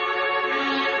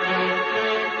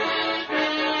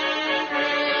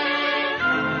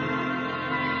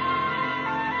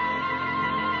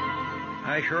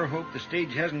 I sure hope the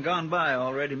stage hasn't gone by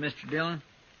already, Mr. Dillon.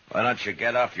 Why don't you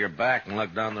get off your back and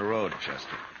look down the road,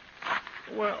 Chester?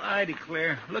 Well, I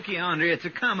declare. Looky yonder, it's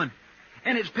a-comin'.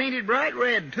 And it's painted bright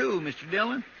red, too, Mr.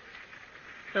 Dillon.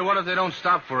 Hey, what if they don't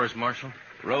stop for us, Marshal?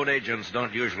 Road agents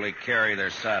don't usually carry their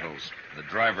saddles. The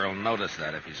driver will notice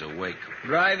that if he's awake.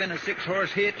 Driving a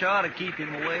 6-horse hitch ought to keep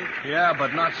him awake. Yeah,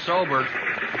 but not sober.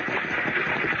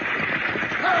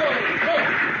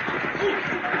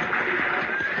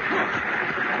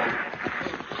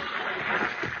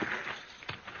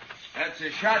 That's a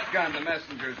shotgun the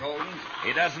messenger's holding.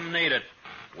 He doesn't need it.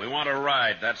 We want to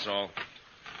ride, that's all.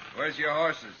 Where's your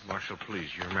horses? Marshal, please,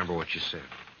 you remember what you said.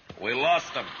 We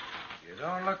lost them. You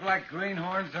don't look like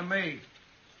greenhorns to me.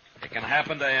 It can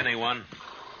happen to anyone.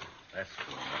 That's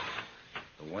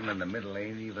good. The one in the middle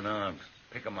ain't even armed.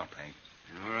 Pick 'em up, Hank.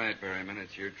 All right, Berryman,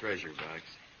 it's your treasure box.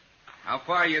 How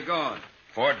far are you going?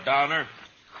 Fort Donner.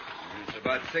 It's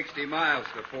about 60 miles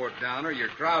to Fort Downer. You're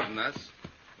crowding us.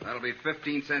 That'll be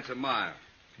 15 cents a mile.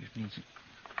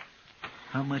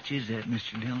 How much is that,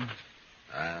 Mr. Dillon?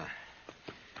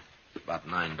 About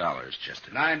 $9,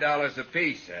 Chester. $9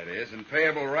 apiece, that is, and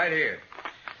payable right here.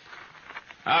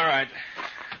 All right.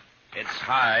 It's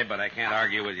high, but I can't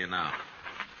argue with you now.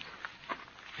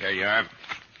 Here you are.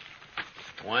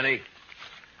 20,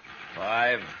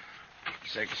 5,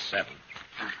 6, 7.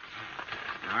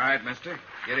 All right, mister.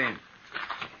 Get in.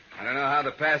 I don't know how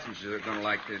the passengers are going to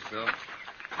like this, though.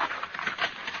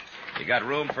 You got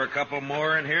room for a couple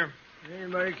more in here?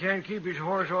 Anybody can't keep his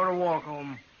horse ought to walk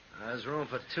home. There's room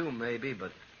for 2, maybe,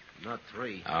 but not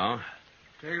 3. Oh?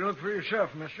 Take a look for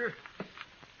yourself, mister.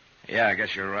 Yeah, I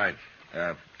guess you're right.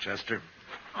 Chester?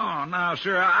 Oh, now,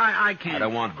 sir, I can't. I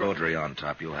don't want Beaudry on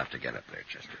top. You'll have to get up there,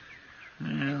 Chester.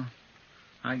 Well,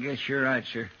 I guess you're right,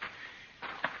 sir.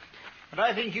 But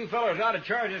I think you fellas ought to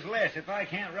charge us less if I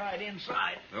can't ride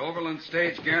inside. The Overland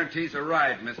stage guarantees a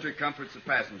ride, mister. Comforts the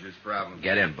passengers' problem.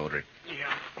 Get in, Beaudry.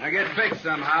 Yeah. Now get fixed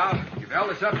somehow. You've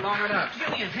held us up long enough. Give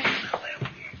me a hand.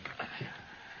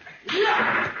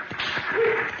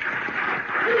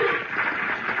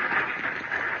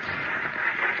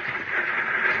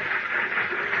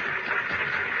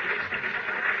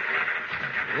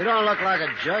 You don't look like a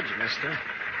judge, mister.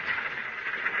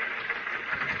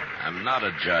 I'm not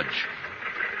a judge.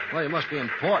 Well, you must be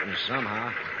important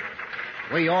somehow.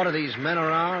 We order these men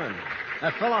around, and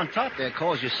that fellow on top there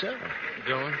calls you sir.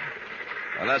 Dillon?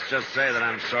 Well, let's just say that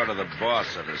I'm sort of the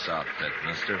boss of this outfit,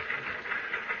 mister.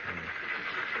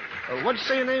 What'd you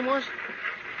say your name was?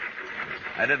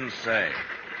 I didn't say.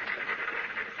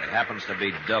 It happens to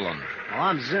be Dillon. Oh,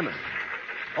 I'm Zimmer.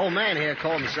 Old man here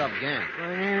called himself Gant.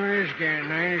 My name is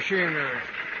Gann. I ain't ashamed of it.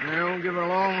 And I don't give a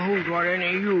long hoot what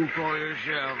any of you call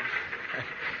yourselves.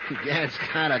 Gant's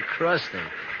kind of crusty,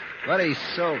 but he's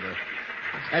sober.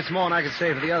 That's more than I can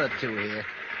say for the other 2 here.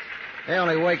 They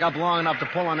only wake up long enough to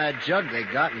pull on that jug they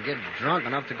got and get drunk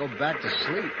enough to go back to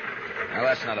sleep. Well,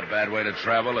 that's not a bad way to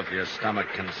travel if your stomach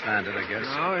can stand it, I guess.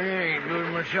 No, it ain't. Do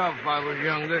it myself if I was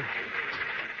younger.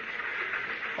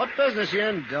 What business you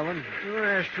in, Dillon? You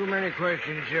ask too many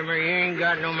questions, Zimmer. You ain't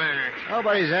got no manners.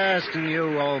 Nobody's asking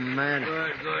you, old man.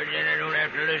 Good. Then I don't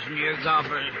have to listen to your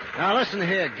gobbling. Now, listen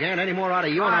here, Gant. Any more out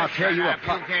of you, and I'll tear you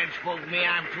apart. You can't spook me.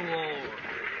 I'm too old.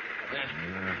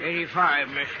 85,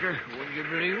 mister. Would you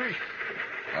believe it?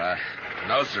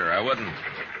 No, sir, I wouldn't.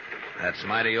 That's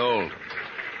mighty old.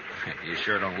 You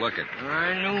sure don't look it.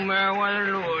 I knew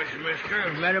Meriwether Lewis,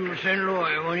 mister. Met him in St.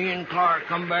 Louis when he and Clark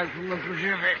come back from the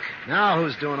Pacific. Now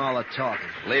who's doing all the talking?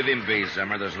 Leave him be,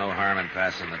 Zimmer. There's no harm in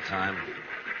passing the time.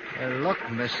 Look,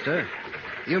 mister.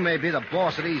 You may be the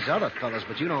boss of these other fellas,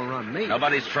 but you don't run me.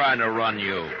 Nobody's trying to run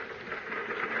you.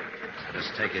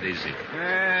 Just take it easy.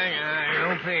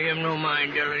 Don't pay him no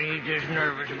mind, Dillon. He's just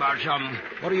nervous about something.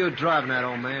 What are you driving at,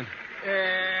 old man?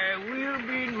 We'll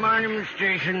be at Monument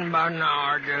Station in about an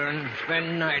hour, Dillon. Spend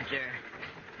the night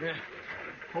there.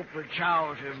 Hope the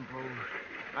chow's improved.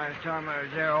 Last time I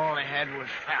was there, all I had was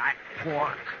fat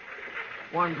pork.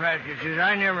 One passenger says,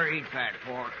 I never eat fat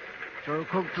pork. So the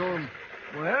cook told him,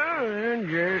 well, then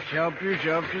just help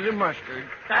yourself to the mustard.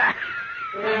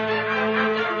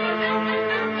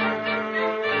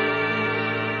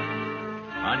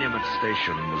 Monument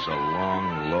Station was a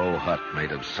long, low hut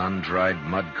made of sun-dried,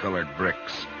 mud-colored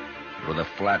bricks, with a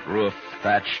flat roof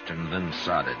thatched and then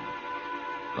sodded.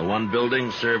 The one building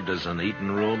served as an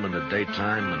eating room in the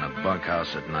daytime and a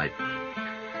bunkhouse at night.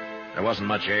 There wasn't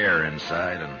much air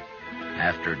inside, and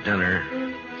after dinner,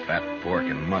 fat pork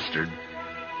and mustard,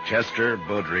 Chester,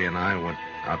 Beaudry, and I went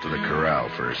out to the corral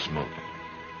for a smoke.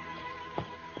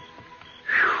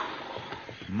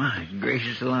 My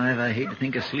gracious alive, I hate to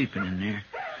think of sleeping in there.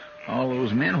 All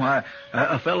those men, why,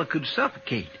 a fella could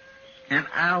suffocate. And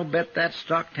I'll bet that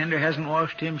stock tender hasn't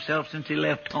washed himself since he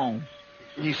left home.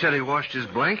 He said he washed his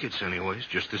blankets anyways,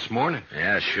 just this morning.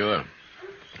 Yeah, sure.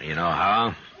 You know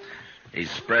how? He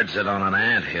spreads it on an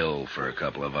anthill for a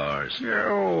couple of hours.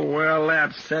 Oh, well,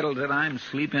 that settles it. I'm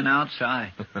sleeping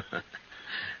outside.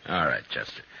 All right,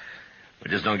 Chester. We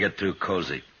just don't get too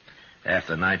cozy. Half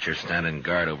the night you're standing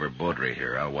guard over Beaudry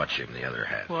here. I'll watch him the other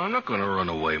half. Well, I'm not going to run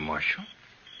away, Marshal.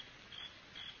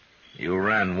 You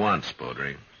ran once,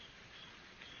 Beaudry.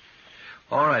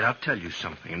 All right, I'll tell you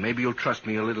something, and maybe you'll trust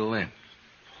me a little then.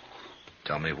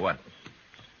 Tell me what?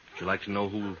 Would you like to know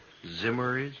who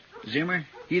Zimmer is? Zimmer?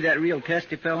 He that real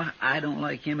testy fella? I don't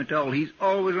like him at all. He's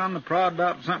always on the prod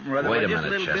about something or other. Wait a Just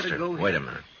minute, little bit Chester. ago, Wait a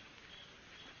minute.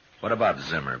 What about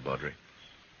Zimmer, Beaudry?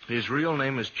 His real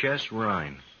name is Chess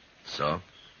Rhine. So?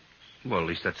 Well, at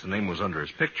least that's the name was under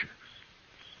his picture.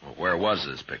 Well, where was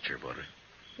this picture, Beaudry?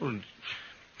 Well,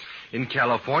 in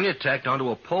California, tacked onto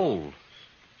a pole.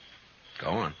 Go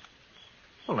on.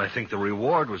 Well, I think the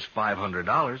reward was $500.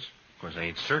 Of course, I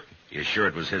ain't certain. You sure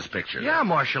it was his picture? Yeah,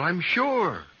 Marshal, I'm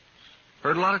sure.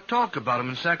 Heard a lot of talk about him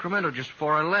in Sacramento just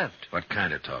before I left. What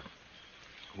kind of talk?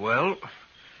 Well,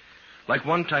 like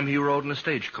one time he rode in a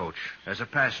stagecoach as a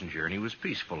passenger, and he was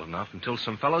peaceful enough until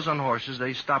some fellows on horses,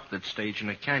 they stopped that stage in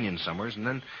a canyon somewheres, and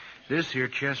then this here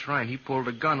Chess Ryan, he pulled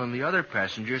a gun on the other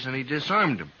passengers, and he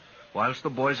disarmed them, whilst the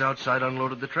boys outside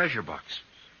unloaded the treasure box.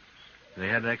 They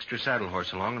had an extra saddle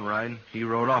horse along, and Ryan, he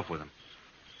rode off with them.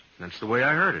 That's the way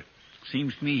I heard it.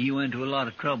 Seems to me he went to a lot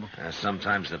of trouble.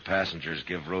 Sometimes the passengers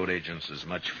give road agents as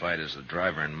much fight as the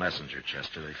driver and messenger,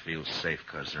 Chester. They feel safe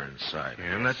because they're inside.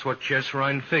 Yeah, and that's what Chess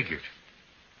Ryan figured.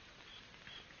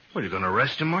 What, are you going to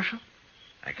arrest him, Marshal?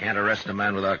 I can't arrest a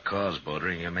man without cause,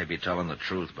 Baudry. You may be telling the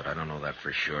truth, but I don't know that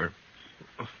for sure.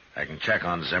 I can check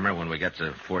on Zimmer when we get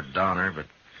to Fort Donner, but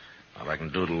all I can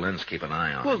do to Lynn's keep an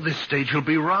eye on him. Well, this stage will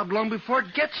be robbed long before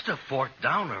it gets to Fort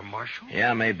Donner, Marshal.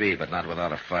 Yeah, maybe, but not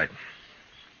without a fight.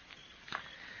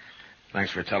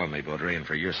 Thanks for telling me, Baudry, and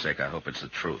for your sake, I hope it's the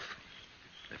truth.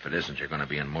 If it isn't, you're going to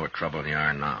be in more trouble than you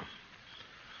are now.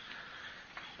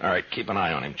 All right, keep an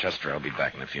eye on him, Chester. I'll be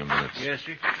back in a few minutes. Yes,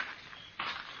 sir.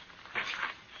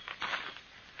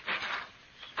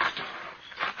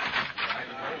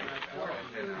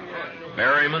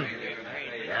 Berryman?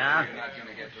 Yeah?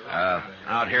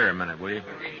 Out here a minute, will you?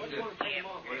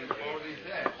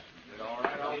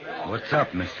 What's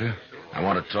up, mister? I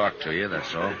want to talk to you,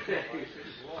 that's all.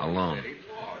 Alone.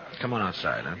 Come on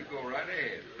outside, huh?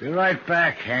 Be right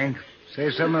back, Hank.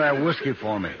 Save some of that whiskey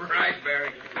for me. Right,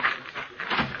 Barry.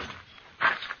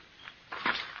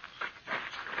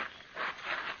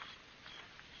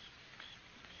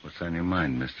 What's on your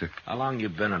mind, mister? How long you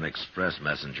been an express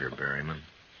messenger, Berryman?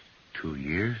 2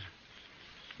 years?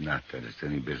 Not that it's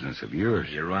any business of yours.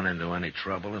 Did you run into any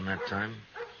trouble in that time?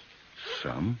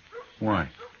 Some? Why?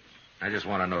 I just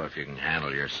want to know if you can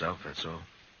handle yourself, that's all.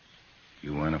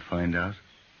 You want to find out?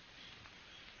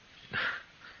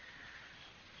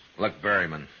 Look,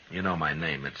 Berryman, you know my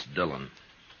name. It's Dillon.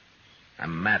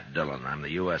 I'm Matt Dillon. I'm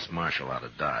the U.S. Marshal out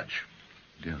of Dodge.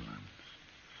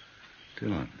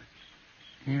 Dillon.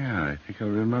 Yeah, I think I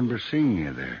remember seeing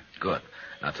you there. Good.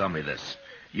 Now tell me this.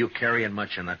 You carrying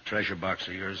much in that treasure box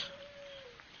of yours?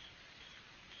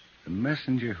 The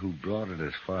messenger who brought it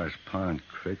as far as Pond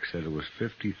Creek said it was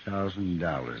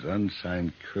 $50,000,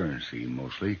 unsigned currency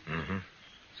mostly. Mm-hmm.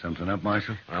 Something up,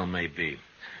 Marshal? Well, maybe.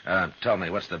 Tell me,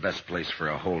 what's the best place for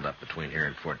a holdup between here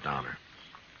and Fort Donner?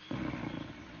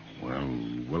 Well,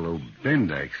 Willow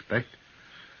Bend, I expect.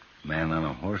 Man on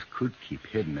a horse could keep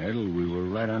hidden there till we were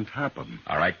right on top of him.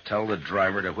 All right, tell the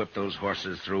driver to whip those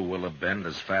horses through Willow Bend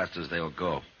as fast as they'll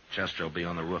go. Chester will be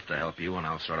on the roof to help you, and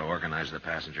I'll sort of organize the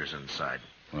passengers inside.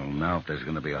 Well, now, if there's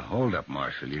going to be a holdup,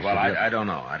 Marshal, you Well, should... I don't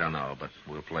know, but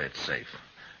we'll play it safe.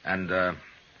 And,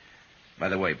 by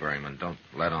the way, Berryman, don't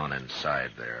let on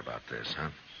inside there about this, huh?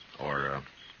 Or,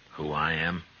 who I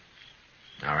am.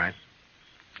 All right?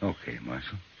 Okay,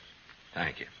 Marshal.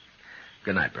 Thank you.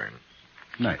 Good night, Berryman.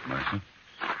 Night, Marshal.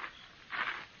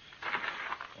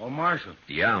 Oh, Marshal.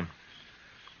 Yeah?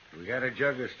 We got a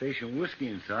jug of station whiskey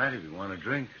inside if you want a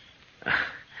drink.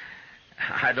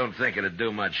 I don't think it'd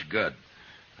do much good.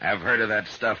 I've heard of that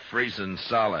stuff freezing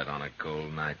solid on a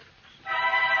cold night.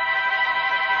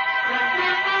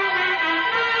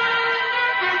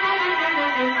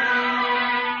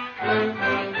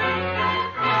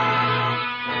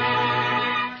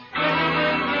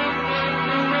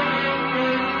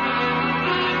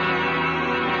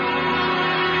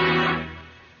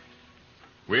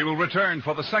 We will return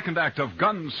for the second act of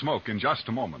Gunsmoke in just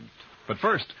a moment. But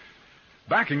first,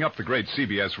 backing up the great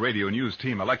CBS Radio News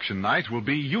Team election night will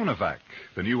be UNIVAC,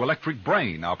 the new electric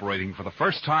brain operating for the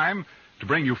first time to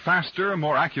bring you faster,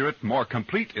 more accurate, more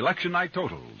complete election night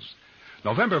totals.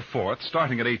 November 4th,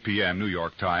 starting at 8 p.m. New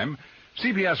York time,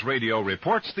 CBS Radio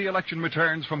reports the election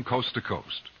returns from coast to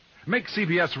coast. Make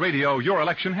CBS Radio your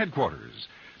election headquarters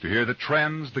to hear the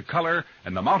trends, the color,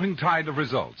 and the mounting tide of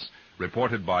results,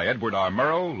 reported by Edward R.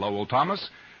 Murrow, Lowell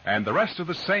Thomas, and the rest of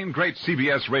the same great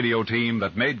CBS radio team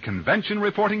that made convention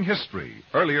reporting history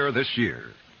earlier this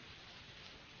year.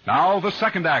 Now, the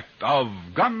second act of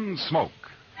Gunsmoke.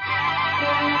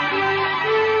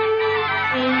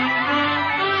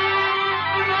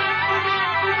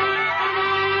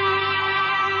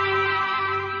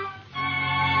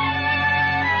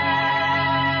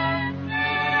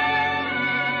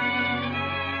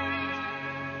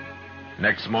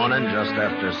 Next morning, just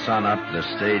after sunup, the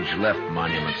stage left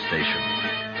Monument Station.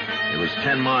 It was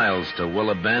 10 miles to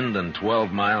Willow Bend and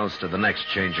 12 miles to the next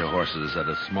change of horses at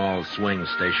a small swing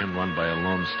station run by a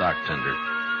lone stock tender.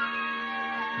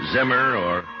 Zimmer,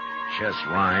 or Chess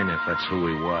Ryan, if that's who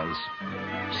he was,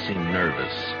 seemed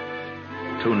nervous.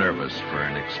 Too nervous for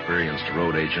an experienced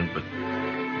road agent, but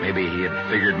maybe he had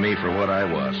figured me for what I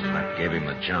was, and that gave him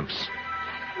the jumps.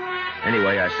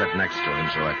 Anyway, I sat next to him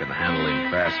so I could handle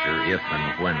him faster if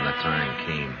and when the time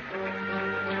came.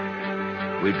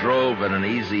 We drove at an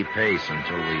easy pace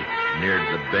until we neared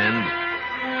the bend.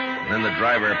 Then the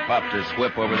driver popped his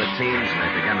whip over the teams, and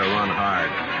they began to run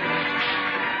hard.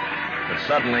 But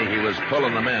suddenly he was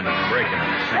pulling them in and braking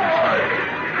at the same time.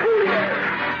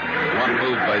 One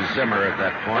move by Zimmer at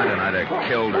that point, and I'd have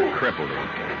killed or crippled him.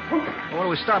 What are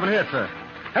we stopping here for?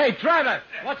 Hey, driver,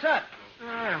 what's that?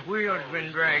 Wheel's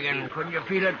been dragging. Couldn't you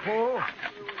feel it pull? All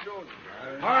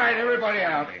right, everybody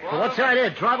out. Well, what's the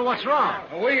idea, driver? What's wrong?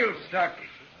 The wheel's stuck.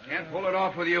 Can't pull it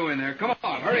off with you in there. Come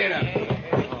on, hurry it up.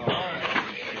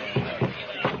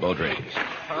 Beaudry,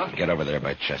 get over there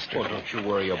by Chester. Oh, don't you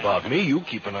worry about me. You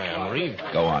keep an eye on Reeve.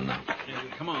 Go on now.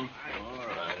 Come on.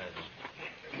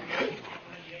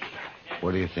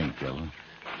 What do you think, Dillon?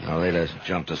 Well, they'd have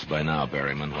jumped us by now,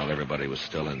 Berryman, while everybody was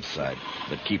still inside.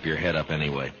 But keep your head up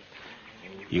anyway.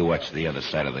 You watch the other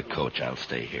side of the coach. I'll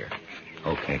stay here.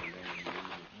 Okay.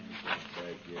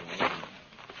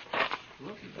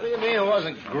 What do you mean it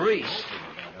wasn't greased?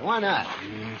 Why not?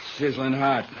 It's sizzling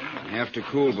hot. You have to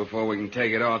cool before we can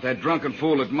take it off. That drunken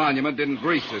fool at Monument didn't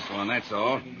grease this one, that's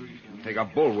all. Take a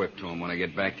bullwhip to him when I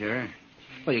get back there.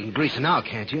 Well, you can grease it now,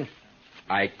 can't you?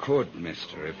 I could,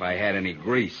 mister, if I had any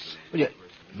grease. Well, you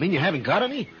mean you haven't got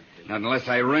any? Not unless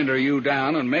I render you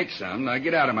down and make some. Now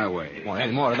get out of my way. Well,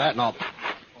 any more of that and I'll...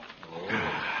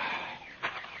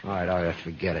 All right,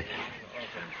 forget it.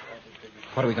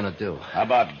 What are we going to do? How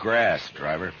about grass,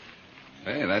 driver?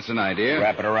 Hey, that's an idea.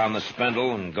 Wrap it around the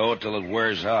spindle and go till it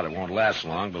wears out. It won't last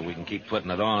long, but we can keep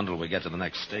putting it on till we get to the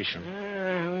next station.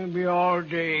 We'll be all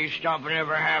day stopping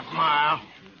every half mile.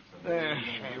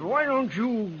 Why don't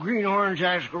you greenhorns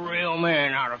ask a real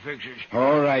man how to fix it?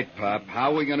 All right, Pop.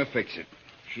 How are we going to fix it?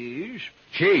 Cheese?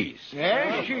 Cheese?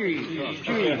 Yes, cheese.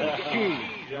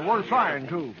 One fine,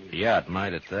 too. Yeah, it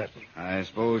might at that. I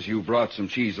suppose you brought some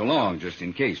cheese along just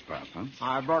in case, Pop, huh?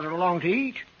 I brought it along to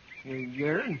eat. You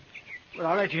get it? But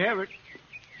I'll let you have it.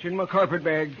 It's in my carpet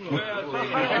bag.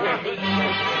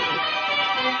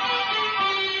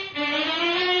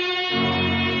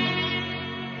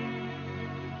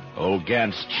 Old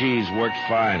Gant's cheese worked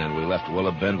fine, and we left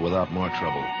Willow Bend without more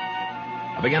trouble.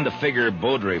 I began to figure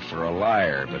Beaudry for a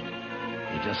liar, but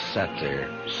he just sat there,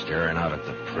 staring out at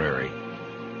the prairie,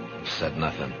 and said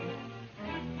nothing.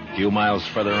 A few miles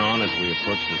further on, as we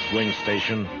approached the swing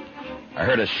station, I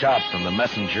heard a shout from the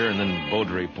messenger, and then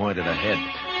Beaudry pointed ahead,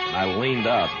 and I leaned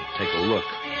out to take a look.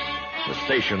 The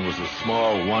station was a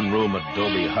small one-room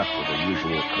adobe hut with the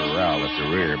usual corral at the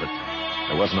rear, but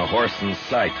there wasn't a horse in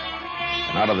sight.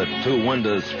 And out of the two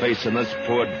windows facing us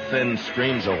poured thin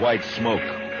streams of white smoke.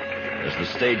 As the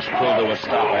stage pulled to a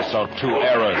stop, I saw two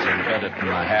arrows embedded in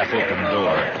the half-open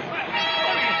door.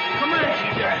 Come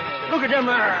on, look at them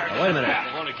there. Wait a minute.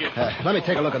 Let me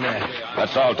take a look in there.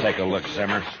 Let's all take a look,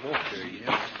 Zimmer.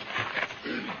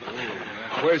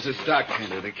 Where's the stock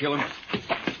tender? They kill him?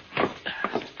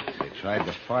 They tried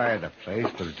to fire the place,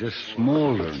 but it's just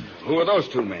smoldering. Who are those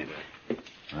two men?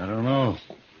 I don't know.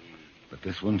 But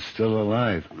this one's still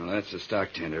alive. Well, that's the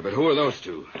stock tender. But who are those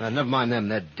two? Never mind them.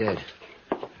 They're dead.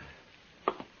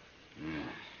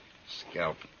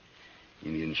 Scalp.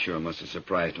 Indian sure must have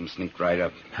surprised him. Sneaked right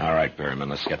up. All right, Berryman,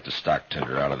 let's get the stock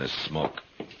tender out of this smoke.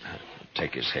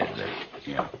 Take his head there.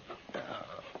 Yeah.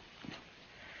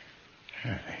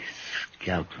 They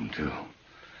scalped him, too.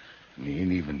 And he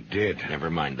ain't even dead. Never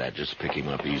mind that. Just pick him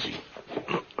up easy.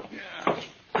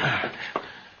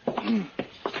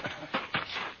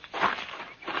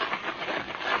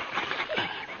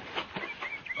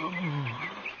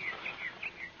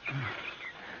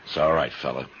 It's all right,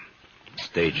 fella.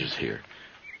 Stage is here.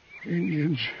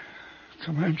 Indians,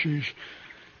 Comanches,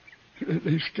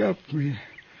 they scalped me.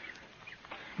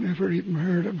 Never even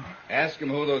heard them. Ask him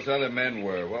who those other men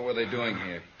were. What were they doing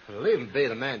here? Leave him be.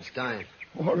 The man's dying.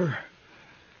 Water.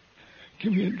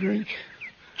 Give me a drink.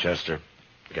 Chester,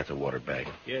 get the water bag.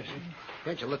 Yes, sir.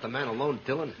 Can't you let the man alone,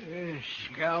 Dillon?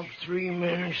 Scalped 3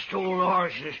 men and stole the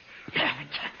horses.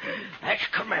 That's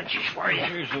Comanches for you.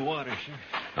 Here's the water, sir.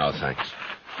 Oh, thanks.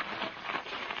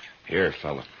 Here,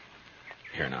 fella.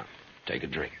 Here now. Take a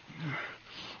drink.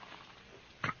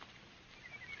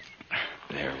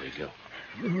 There we go.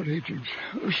 Road agents,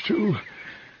 those two,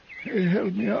 they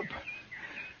held me up.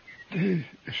 They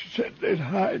said they'd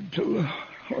hide till the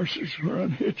horses were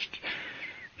unhitched.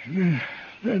 And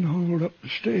then hold up the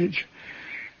stage.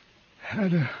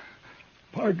 Had a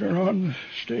partner on the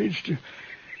stage to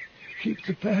keep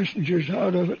the passengers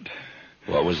out of it.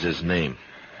 What was his name?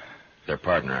 Their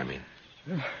partner, I mean.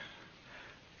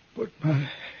 Put my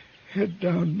head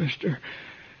down, mister.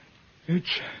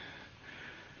 It's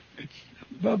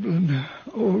bubbling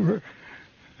over.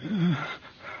 The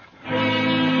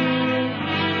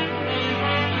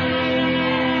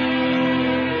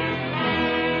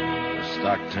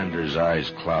stock tender's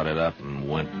eyes clouded up and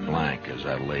went blank as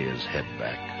I lay his head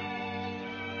back.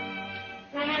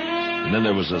 And then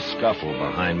there was a scuffle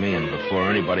behind me, and before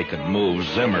anybody could move,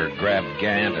 Zimmer grabbed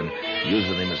Gant, and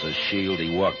using him as a shield,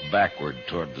 he walked backward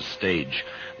toward the stage.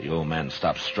 The old man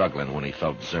stopped struggling when he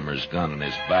felt Zimmer's gun in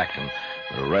his back, and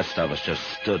the rest of us just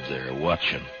stood there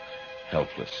watching,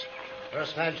 helpless.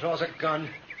 First man draws a gun,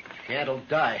 Gant'll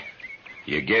die.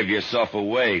 You gave yourself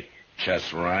away,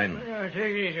 Chess Ryan. Take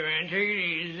it easy, man. Take it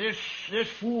easy. This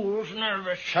fool's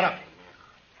nervous. Shut up.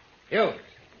 You,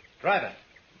 driver.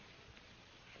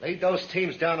 Lead those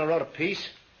teams down the road a piece,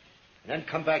 and then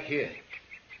come back here.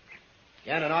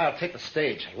 Jan and I'll take the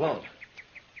stage alone.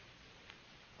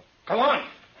 Come on.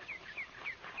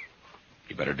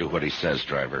 You better do what he says,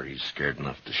 driver. He's scared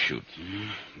enough to shoot.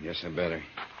 Guess I better.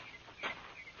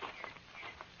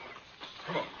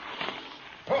 Come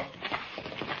on.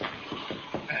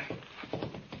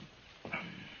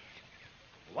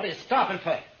 What are you stopping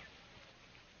for?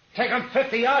 Take him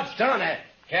 50 yards down there.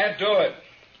 Can't do it.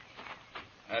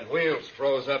 That wheel's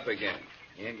froze up again.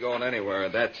 He ain't going anywhere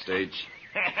at that stage.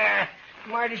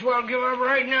 Might as well give up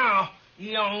right now,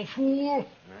 you young fool.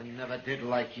 I never did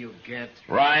like you, Gant.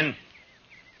 Ryan,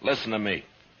 listen to me.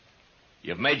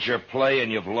 You've made your play and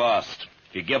you've lost.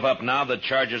 If you give up now, the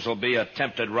charges will be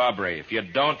attempted robbery. If you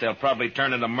don't, they'll probably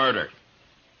turn into murder.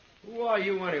 Who are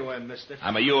you anyway, mister?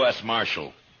 I'm a U.S.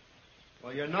 Marshal.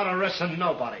 Well, you're not arresting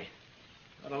nobody.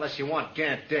 Not unless you want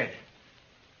Gant dead.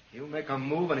 You make a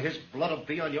move and his blood will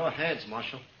be on your hands,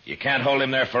 Marshal. You can't hold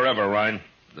him there forever, Ryan.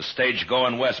 The stage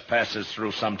going west passes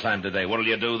through sometime today. What'll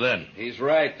you do then? He's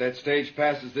right. That stage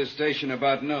passes this station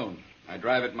about noon. I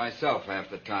drive it myself half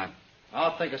the time.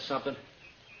 I'll think of something.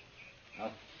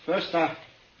 First, I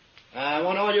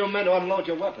want all you men to unload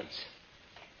your weapons.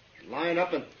 Line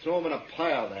up and throw them in a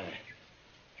pile there.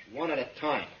 One at a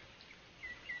time.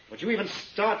 Would you even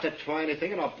start to try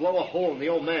anything, and I'll blow a hole in the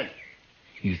old man.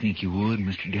 You think you would,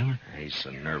 Mr. Dillon? He's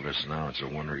so nervous now, it's a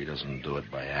wonder he doesn't do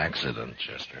it by accident,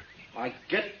 Chester. I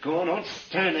get going, don't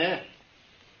stand there.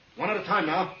 One at a time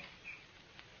now.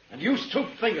 And use 2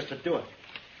 fingers to do it.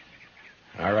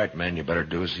 All right, man, you better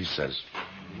do as he says.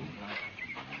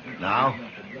 Now?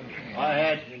 Go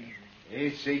ahead.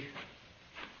 Easy.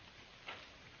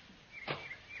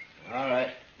 All right.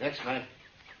 Next man.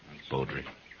 Beaudry.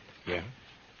 Yeah?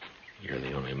 You're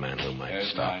the only man who might There's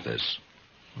stop mine. this.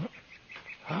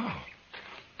 How?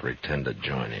 Pretend to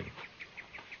join him.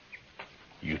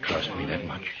 You trust me that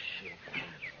much?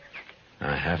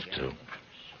 I have to.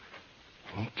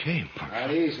 Okay, Mark. All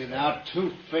right, easy now.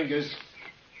 2 fingers.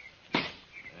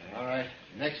 All right.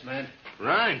 Next man.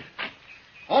 Ryan.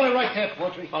 Hold it right there,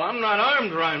 Poultry. Well, I'm not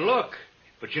armed, Ryan. Look.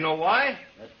 But you know why?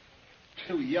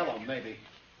 Too yellow, maybe.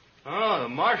 Oh, the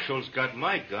marshal's got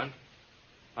my gun.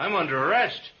 I'm under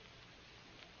arrest.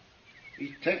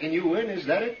 He's taking you in, is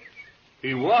that it?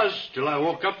 He was, till I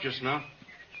woke up just now.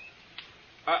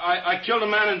 I killed a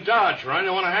man in Dodge, Ryan.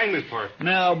 They want to hang me for it.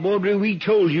 Now, Beaudry, we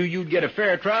told you you'd get a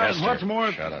fair trial, Chester, and what's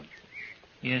more... shut up.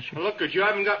 Yes, sir. Well, look, you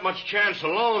haven't got much chance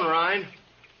alone, Ryan.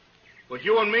 But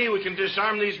you and me, we can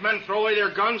disarm these men, throw away their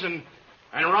guns, and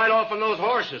ride off on those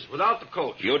horses without the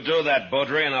coach. You do that,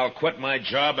 Beaudry, and I'll quit my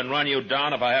job and run you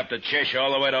down if I have to chase you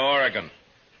all the way to Oregon.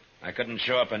 I couldn't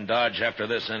show up in Dodge after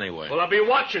this anyway. Well, I'll be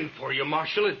watching for you,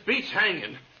 Marshal. It beats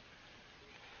hanging.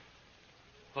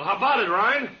 Well, how about it,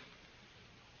 Ryan?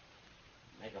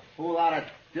 Make a fool out of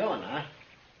Dillon, huh?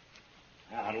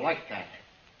 I like that.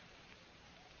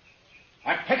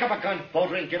 All right, pick up a gun,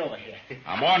 Beaudry, and get over here.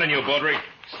 I'm warning you, Beaudry.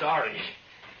 Sorry.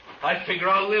 I figure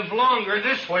I'll live longer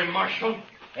this way, Marshal.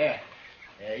 Here.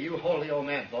 You hold the old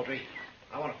man, Beaudry.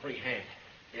 I want a free hand.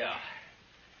 Yeah.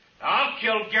 I'll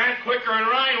kill Gant quicker than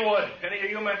Ryan would. If any of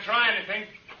you men try anything.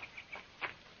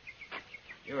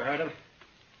 You heard him.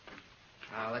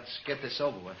 Now, let's get this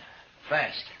over with.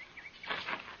 Fast.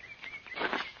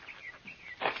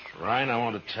 Ryan, I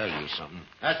want to tell you something.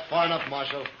 That's far enough,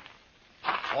 Marshal.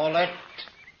 All that...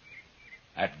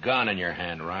 That gun in your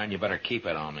hand, Ryan, you better keep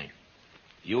it on me.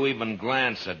 You even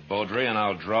glance at Beaudry, and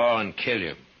I'll draw and kill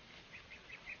you.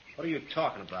 What are you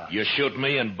talking about? You shoot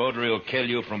me, and Beaudry will kill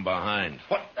you from behind.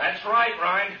 What? That's right,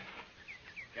 Ryan.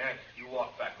 Gant, you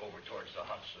walk back over towards the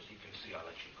hut so he can see I'll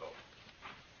let you go.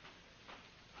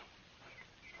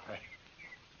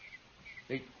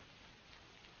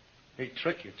 He'd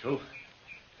trick you, too.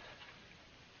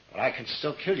 But I can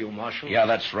still kill you, Marshal. Yeah,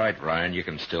 that's right, Ryan. You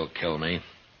can still kill me.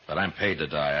 But I'm paid to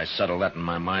die. I settled that in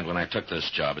my mind when I took this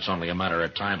job. It's only a matter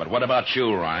of time. But what about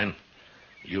you, Ryan?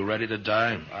 You ready to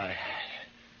die?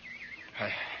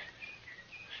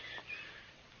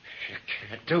 You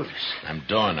can't do this. I'm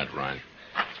doing it, Ryan.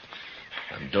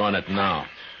 I'm doing it now.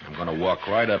 I'm going to walk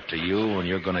right up to you, and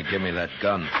you're going to give me that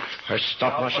gun.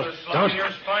 Stop, Marshal. Don't.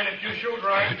 Yours fine if you shoot,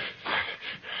 Ryan.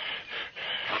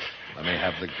 Let me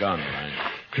have the gun, Ryan.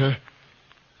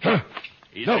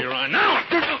 Easy, No. Ryan. Now!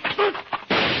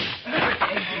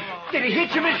 Did he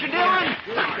hit you, Mr. Dillon?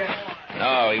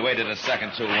 No, he waited a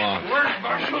second too long. Worked,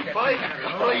 Marshal.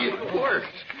 Well, you worked.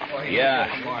 Yeah.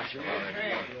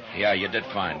 Yeah, you did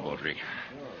fine, Baudry.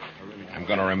 I'm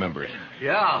going to remember it.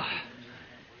 Yeah.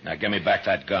 Now, give me back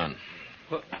that gun.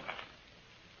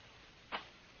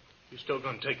 You still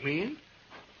gonna take me in?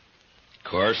 Of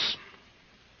course.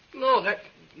 No, that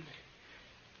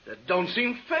don't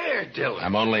seem fair, Dillon.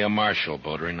 I'm only a marshal,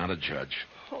 Baudry, not a judge.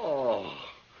 Oh.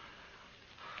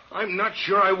 I'm not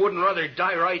sure I wouldn't rather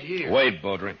die right here. Wait,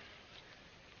 Baudry.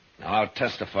 Now, I'll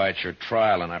testify at your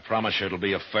trial, and I promise you it'll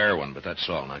be a fair one, but that's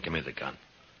all. Now, give me the gun.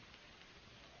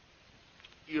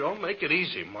 You don't make it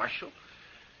easy, Marshal.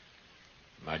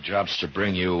 My job's to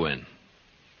bring you in.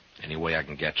 Any way I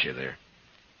can get you there.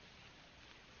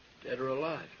 Dead or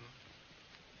alive?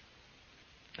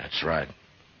 That's right.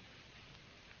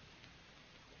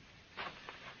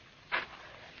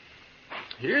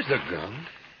 Here's the gun.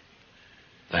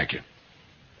 Thank you.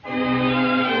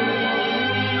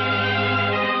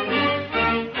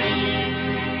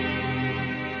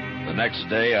 The next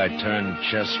day, I turned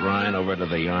Chess Ryan over to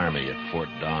the Army at Fort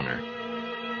Donner.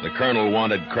 The colonel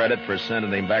wanted credit for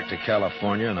sending him back to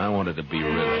California, and I wanted to be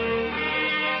rid of him.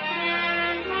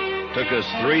 Took us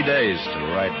 3 days to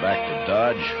ride back to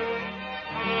Dodge.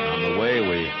 On the way,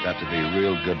 we got to be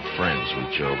real good friends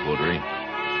with Joe Baudry.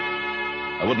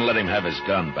 I wouldn't let him have his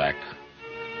gun back.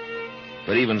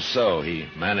 But even so, he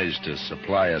managed to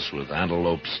supply us with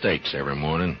antelope steaks every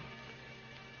morning.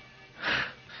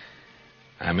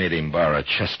 I made him borrow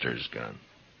Chester's gun.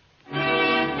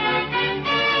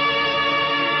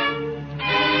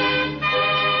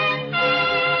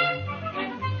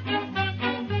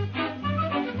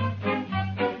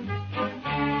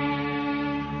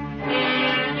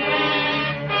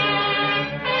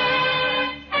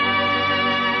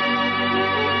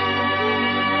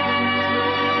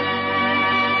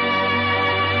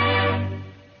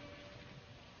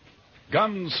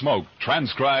 Gunsmoke,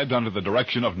 transcribed under the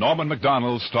direction of Norman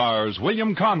MacDonald, stars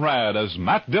William Conrad as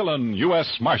Matt Dillon,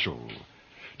 U.S. Marshal.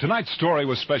 Tonight's story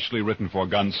was specially written for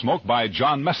Gunsmoke by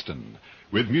John Meston,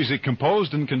 with music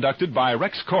composed and conducted by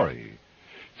Rex Corey.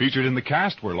 Featured in the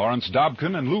cast were Lawrence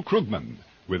Dobkin and Lou Krugman,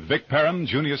 with Vic Perrin,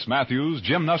 Junius Matthews,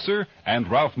 Jim Nusser, and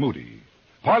Ralph Moody.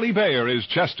 Parley Bayer is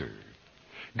Chester.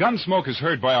 Gunsmoke is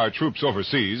heard by our troops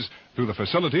overseas through the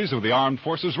facilities of the Armed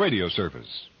Forces Radio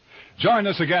Service. Join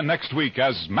us again next week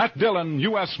as Matt Dillon,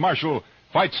 U.S. Marshal,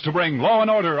 fights to bring law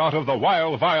and order out of the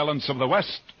wild violence of the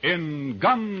West in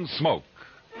Gunsmoke.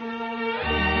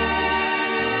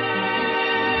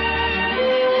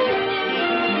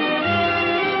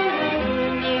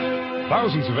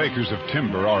 Thousands of acres of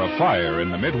timber are afire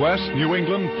in the Midwest, New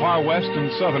England, far west,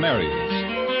 and southern areas.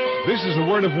 This is a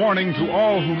word of warning to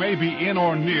all who may be in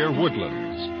or near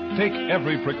woodlands. Take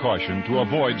every precaution to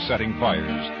avoid setting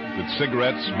fires with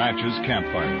cigarettes, matches,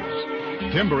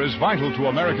 campfires. Timber is vital to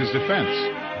America's defense.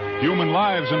 Human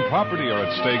lives and property are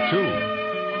at stake, too.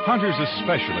 Hunters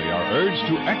especially are urged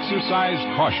to exercise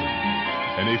caution.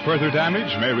 Any further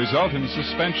damage may result in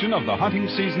suspension of the hunting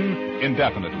season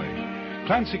indefinitely.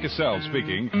 Clancy Cassell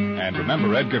speaking, and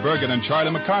remember Edgar Bergen and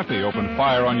Charlie McCarthy open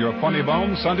fire on your funny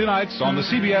bone Sunday nights on the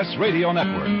CBS Radio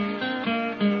Network.